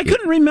it. So I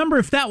couldn't remember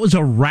if that was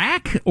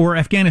Iraq or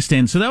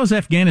Afghanistan. So that was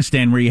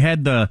Afghanistan, where you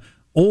had the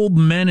old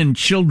men and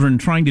children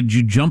trying to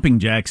do jumping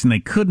jacks, and they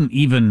couldn't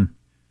even.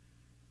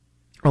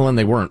 Well, and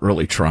they weren't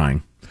really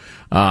trying.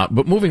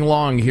 But moving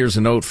along, here's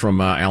a note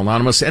from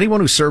Anonymous. Anyone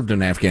who served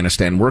in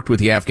Afghanistan, worked with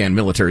the Afghan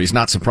military, is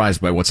not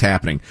surprised by what's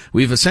happening.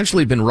 We've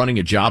essentially been running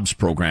a jobs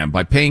program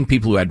by paying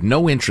people who had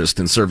no interest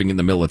in serving in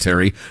the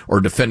military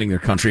or defending their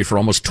country for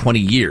almost 20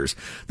 years.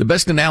 The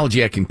best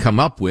analogy I can come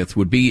up with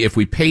would be if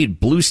we paid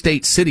blue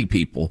state city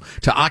people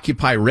to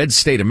occupy red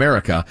state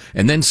America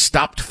and then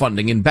stopped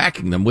funding and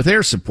backing them with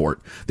air support.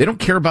 They don't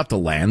care about the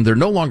land. They're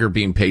no longer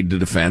being paid to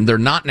defend. They're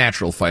not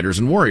natural fighters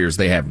and warriors.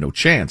 They have no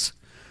chance.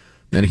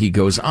 Then he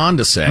goes on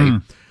to say,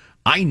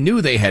 I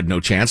knew they had no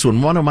chance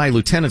when one of my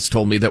lieutenants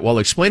told me that while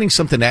explaining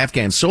something to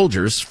Afghan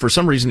soldiers, for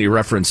some reason he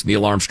referenced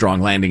Neil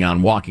Armstrong landing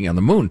on walking on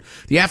the moon.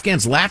 The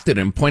Afghans laughed at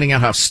him, pointing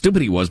out how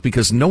stupid he was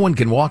because no one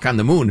can walk on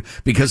the moon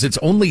because it's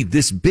only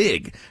this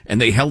big.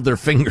 And they held their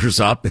fingers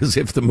up as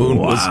if the moon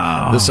was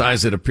the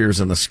size it appears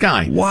in the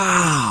sky.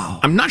 Wow.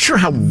 I'm not sure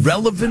how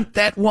relevant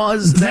that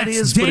was. That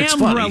is, but it's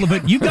funny.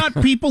 Relevant. You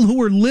got people who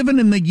are living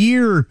in the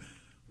year,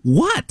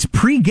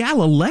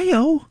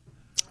 pre-Galileo?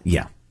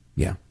 Yeah.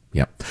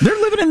 They're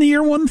living in the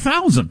year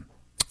 1000.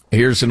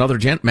 Here's another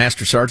gent,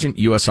 Master Sergeant,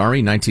 U.S.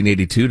 Army,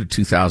 1982 to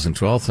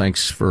 2012.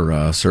 Thanks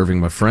for serving,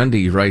 my friend.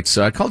 He writes,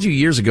 I called you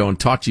years ago and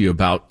talked to you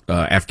about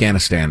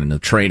Afghanistan and the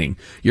training.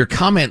 Your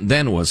comment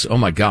then was, oh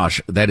my gosh,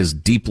 that is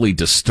deeply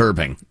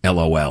disturbing,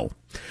 LOL.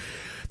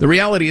 The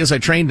reality is I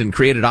trained and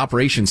created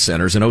operations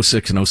centers in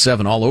 06 and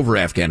 07 all over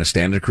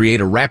Afghanistan to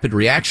create a rapid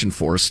reaction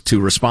force to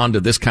respond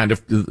to this kind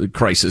of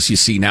crisis you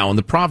see now in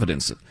the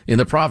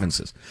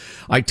provinces.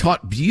 I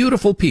taught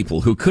beautiful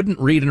people who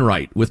couldn't read and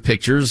write with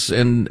pictures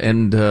and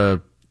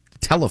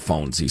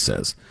telephones, he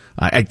says.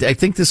 I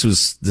think this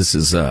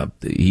is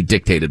he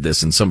dictated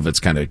this and some of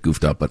it's kind of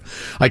goofed up, but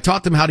I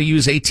taught them how to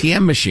use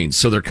ATM machines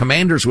so their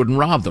commanders wouldn't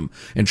rob them.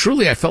 And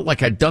truly I felt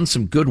like I'd done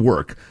some good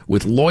work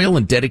with loyal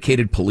and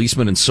dedicated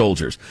policemen and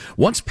soldiers.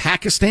 Once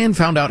Pakistan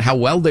found out how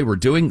well they were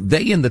doing,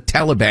 they and the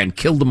Taliban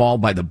killed them all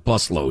by the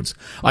busloads.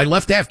 I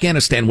left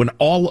Afghanistan when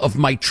all of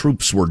my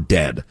troops were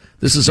dead.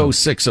 This is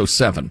 06,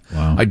 07.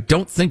 Wow. I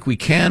don't think we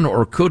can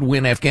or could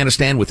win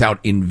Afghanistan without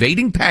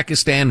invading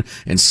Pakistan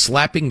and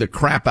slapping the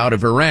crap out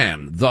of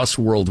Iran, thus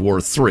World War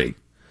III.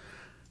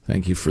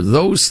 Thank you for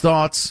those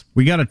thoughts.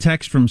 We got a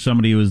text from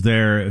somebody who was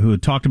there who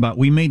had talked about,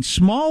 we made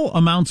small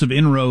amounts of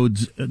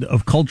inroads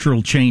of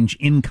cultural change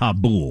in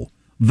Kabul,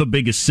 the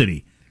biggest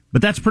city.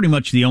 But that's pretty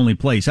much the only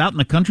place. Out in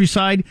the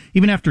countryside,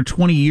 even after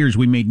 20 years,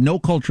 we made no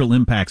cultural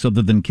impacts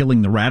other than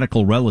killing the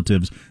radical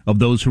relatives of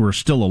those who are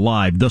still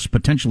alive, thus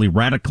potentially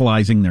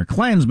radicalizing their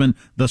clansmen,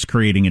 thus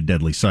creating a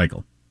deadly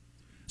cycle.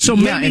 So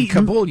in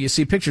Kabul, you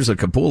see pictures of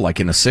Kabul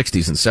like in the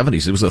 60s and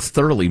 70s. It was a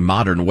thoroughly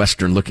modern,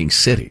 Western-looking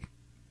city.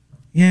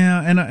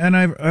 Yeah, and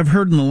I've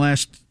heard in the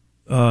last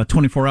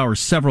 24 hours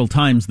several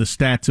times the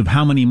stats of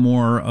how many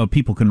more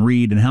people can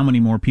read and how many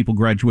more people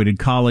graduated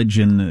college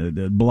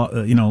and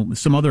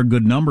some other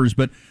good numbers,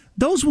 but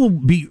those will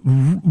be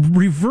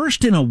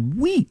reversed in a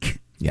week.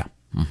 Yeah.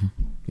 Mm-hmm.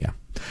 Yeah.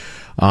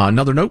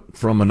 Another note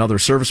from another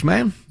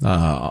serviceman,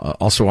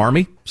 also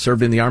Army,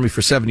 served in the Army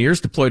for 7 years,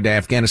 deployed to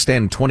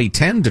Afghanistan in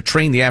 2010 to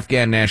train the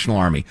Afghan National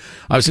Army.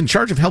 I was in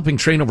charge of helping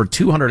train over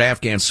 200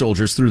 Afghan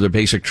soldiers through their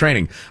basic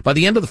training. By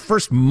the end of the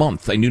first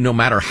month, I knew no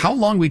matter how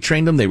long we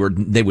trained them, they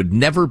would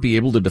never be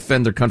able to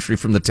defend their country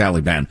from the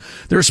Taliban.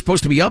 They were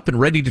supposed to be up and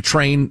ready to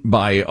train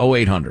by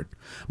 0800.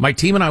 My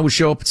team and I would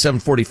show up at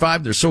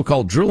 7:45. Their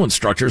so-called drill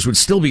instructors would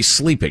still be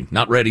sleeping,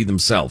 not ready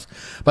themselves.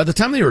 By the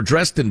time they were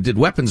dressed and did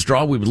weapons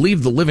draw, we would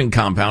leave the living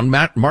compound,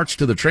 march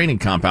to the training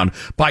compound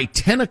by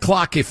 10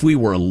 o'clock if we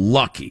were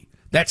lucky.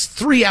 That's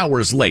 3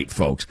 hours late,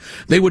 folks.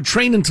 They would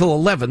train until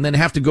 11, then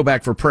have to go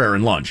back for prayer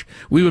and lunch.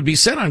 We would be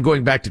set on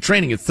going back to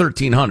training at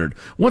 1300.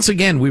 Once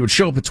again, we would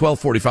show up at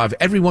 12:45.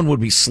 Everyone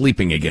would be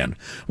sleeping again.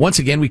 Once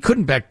again, we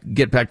couldn't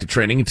get back to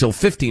training until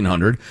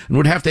 1500 and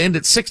would have to end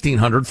at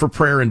 1600 for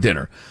prayer and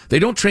dinner. They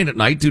don't train at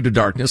night due to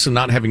darkness and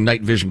not having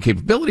night vision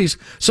capabilities,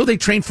 so they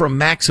train for a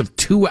max of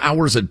 2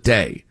 hours a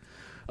day.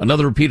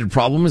 Another repeated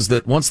problem is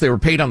that once they were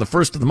paid on the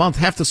first of the month,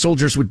 half the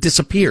soldiers would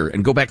disappear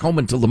and go back home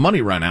until the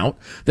money ran out,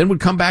 then would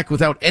come back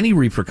without any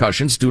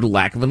repercussions due to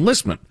lack of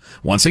enlistment.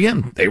 Once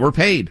again, they were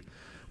paid.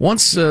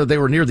 Once they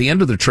were near the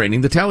end of their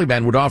training, the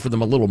Taliban would offer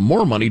them a little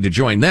more money to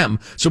join them.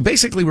 So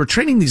basically, we're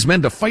training these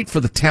men to fight for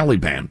the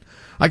Taliban.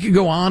 I could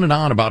go on and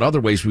on about other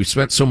ways we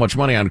spent so much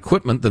money on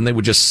equipment, then they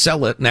would just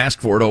sell it and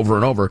ask for it over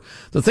and over.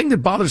 The thing that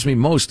bothers me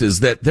most is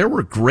that there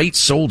were great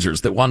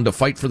soldiers that wanted to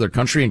fight for their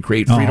country and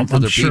create freedom for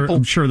their people.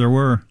 I'm sure there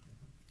were.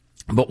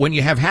 But when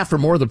you have half or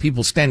more of the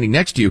people standing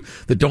next to you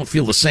that don't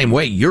feel the same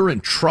way, you're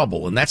in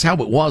trouble. And that's how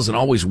it was and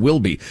always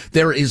will be.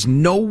 There is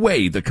no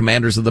way the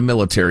commanders of the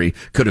military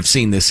could have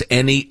seen this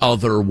any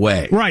other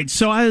way. Right.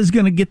 So I was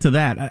going to get to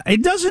that.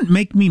 It doesn't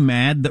make me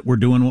mad that we're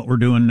doing what we're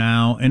doing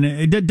now. And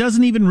it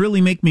doesn't even really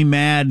make me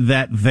mad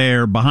that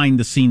they're behind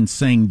the scenes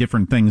saying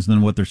different things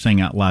than what they're saying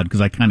out loud,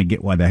 because I kind of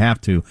get why they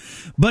have to.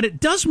 But it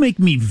does make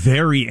me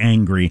very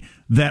angry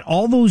that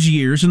all those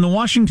years, and the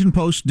Washington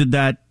Post did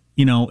that,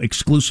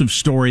 exclusive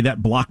story,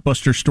 that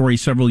blockbuster story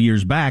several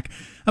years back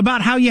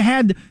about how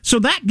so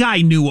that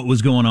guy knew what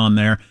was going on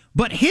there,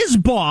 but his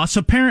boss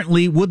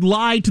apparently would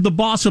lie to the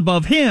boss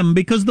above him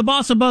because the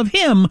boss above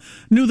him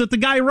knew that the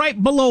guy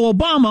right below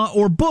Obama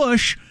or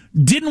Bush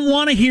didn't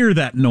want to hear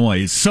that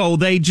noise. So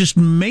they just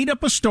made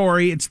up a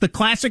story. It's the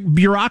classic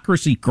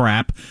bureaucracy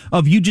crap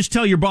of you just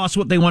tell your boss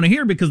what they want to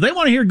hear because they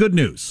want to hear good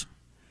news.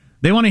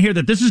 They want to hear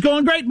that this is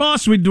going great,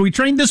 boss. We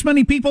trained this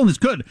many people, and it's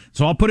good.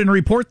 So I'll put in a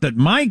report that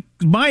my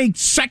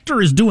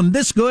sector is doing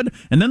this good,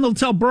 and then they'll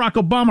tell Barack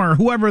Obama or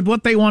whoever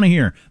what they want to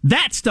hear.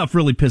 That stuff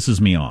really pisses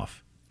me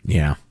off.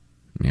 Yeah.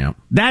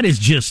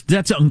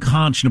 That's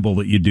unconscionable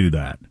that you do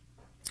that.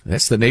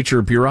 That's the nature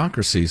of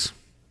bureaucracies.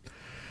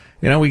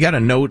 We got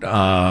a note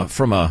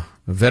from a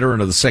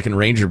veteran of the 2nd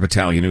Ranger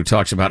Battalion who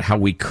talks about how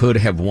we could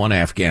have won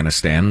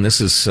Afghanistan.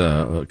 This is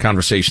a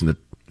conversation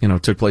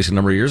that took place a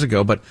number of years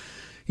ago, but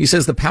he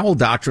says the Powell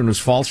Doctrine was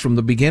false from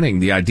the beginning.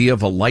 The idea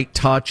of a light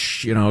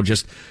touch,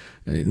 just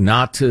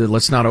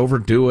let's not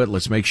overdo it.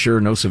 Let's make sure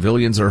no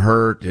civilians are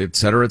hurt, et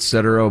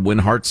cetera, win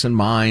hearts and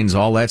minds,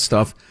 all that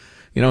stuff.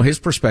 His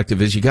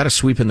perspective is you got to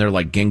sweep in there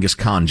like Genghis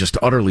Khan, just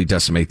to utterly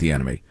decimate the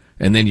enemy,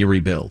 and then you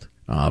rebuild.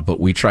 But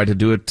we tried to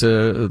do it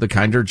the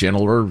kinder,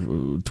 gentler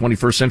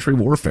 21st century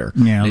warfare.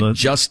 Yeah, it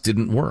just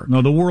didn't work.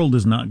 No, the world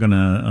is not going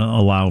to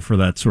allow for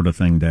that sort of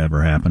thing to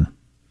ever happen.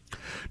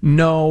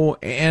 No,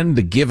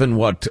 and given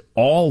what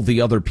all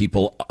the other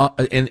people,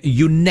 and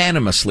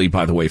unanimously,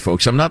 by the way,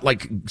 folks, I'm not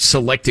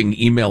selecting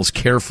emails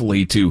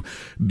carefully to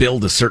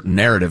build a certain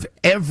narrative.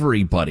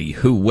 Everybody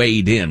who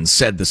weighed in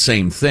said the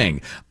same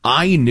thing.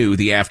 I knew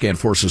the Afghan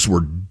forces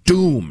were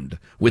doomed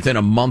within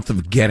a month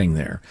of getting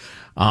there.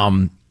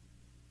 I'm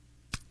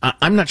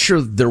not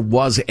sure there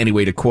was any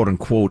way to quote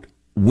unquote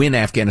win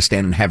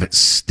Afghanistan and have it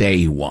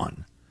stay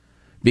one.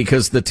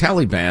 Because the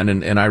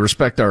Taliban, and I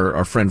respect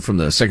our friend from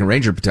the 2nd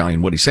Ranger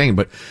Battalion, what he's saying,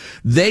 but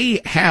they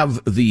have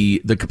the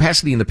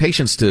capacity and the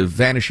patience to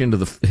vanish into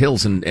the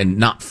hills and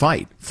not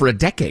fight for a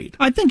decade.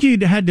 I think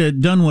you'd had to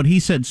have done what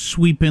he said,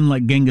 sweep in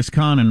like Genghis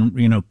Khan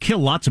and, kill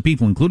lots of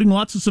people, including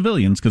lots of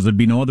civilians, because there'd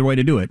be no other way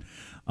to do it,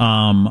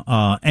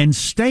 and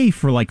stay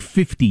for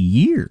 50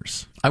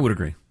 years. I would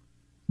agree.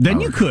 Then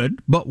you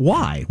could, but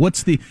why?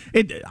 What's the...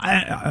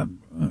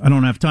 I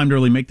don't have time to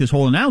really make this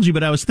whole analogy,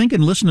 but I was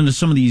thinking, listening to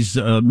some of these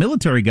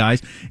military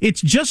guys, it's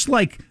just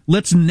like,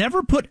 let's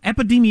never put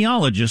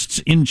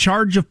epidemiologists in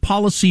charge of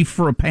policy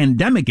for a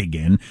pandemic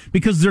again,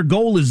 because their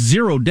goal is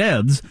 0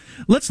 deaths.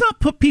 Let's not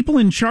put people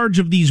in charge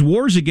of these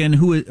wars again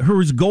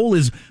whose goal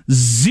is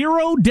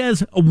 0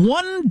 deaths.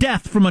 1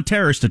 death from a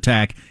terrorist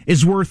attack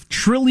is worth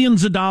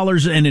trillions of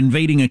dollars and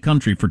invading a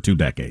country for 2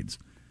 decades.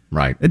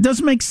 Right. It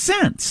doesn't make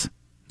sense.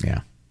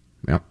 Yeah.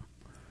 Yep.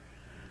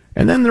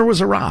 And then there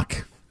was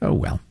Iraq. Oh,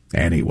 well.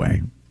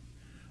 Anyway.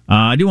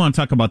 I do want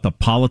to talk about the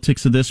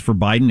politics of this for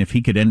Biden, if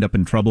he could end up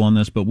in trouble on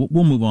this, but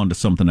we'll move on to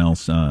something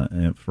else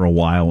for a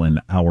while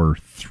in hour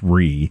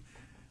 3.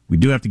 We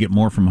do have to get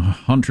more from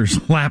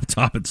Hunter's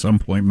laptop at some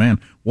point. Man,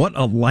 what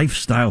a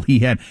lifestyle he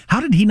had. How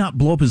did he not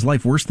blow up his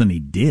life worse than he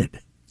did?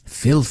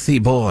 Filthy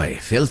boy.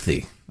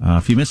 Filthy.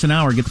 If you miss an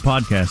hour, get the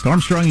podcast.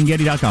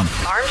 ArmstrongandGetty.com.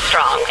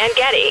 Armstrong and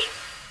Getty.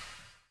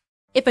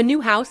 If a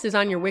new house is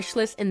on your wish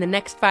list in the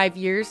next 5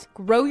 years,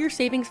 grow your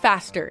savings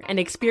faster and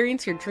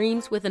experience your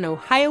dreams with an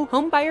Ohio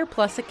Homebuyer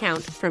Plus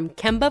account from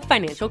Kemba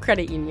Financial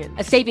Credit Union.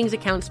 A savings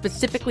account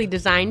specifically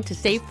designed to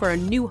save for a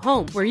new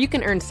home, where you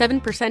can earn 7%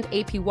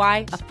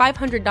 APY,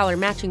 a $500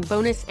 matching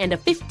bonus, and a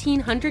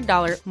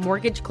 $1,500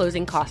 mortgage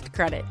closing cost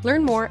credit.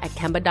 Learn more at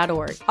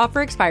Kemba.org.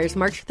 Offer expires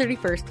March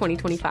 31st,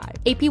 2025.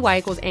 APY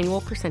equals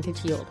annual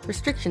percentage yield.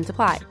 Restrictions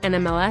apply.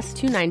 NMLS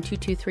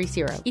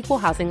 292230. Equal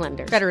housing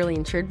lender. Federally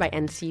insured by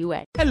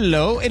NCUA.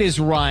 Hello, it is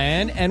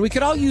Ryan, and we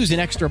could all use an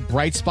extra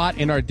bright spot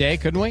in our day,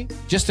 couldn't we?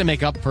 Just to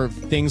make up for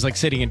things like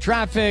sitting in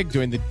traffic,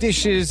 doing the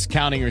dishes,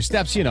 counting your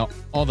steps,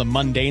 all the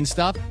mundane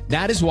stuff.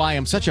 That is why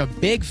I'm such a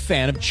big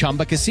fan of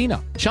Chumba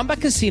Casino. Chumba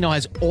Casino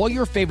has all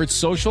your favorite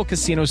social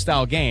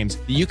casino-style games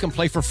that you can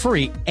play for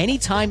free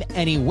anytime,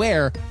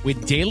 anywhere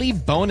with daily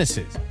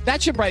bonuses.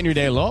 That should brighten your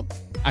day a little.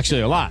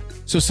 Actually, a lot.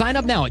 So sign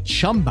up now at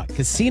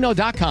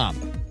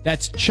ChumbaCasino.com.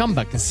 That's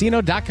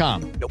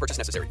ChumbaCasino.com. No purchase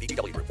necessary.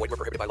 VGW Group. Void where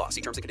prohibited by law. See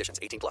terms and conditions.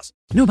 18+.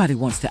 Nobody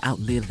wants to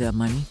outlive their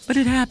money, but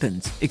it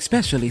happens,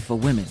 especially for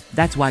women.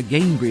 That's why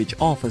Gainbridge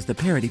offers the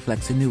Parity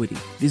Flex annuity,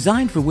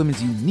 designed for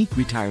women's unique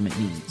retirement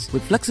needs,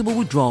 with flexible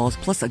withdrawals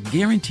plus a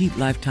guaranteed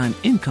lifetime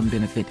income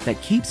benefit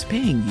that keeps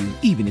paying you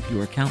even if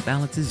your account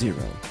balance is 0.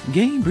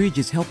 Gainbridge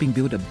is helping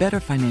build a better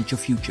financial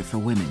future for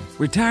women.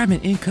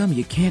 Retirement income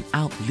you can't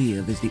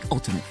outlive is the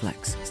ultimate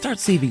flex. Start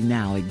saving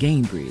now at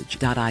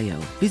Gainbridge.io.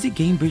 Visit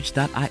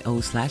Gainbridge.io/ParityFlex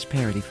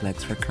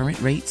for current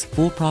rates,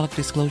 full product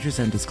disclosures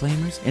and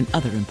disclaimers, and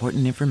other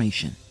important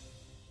information.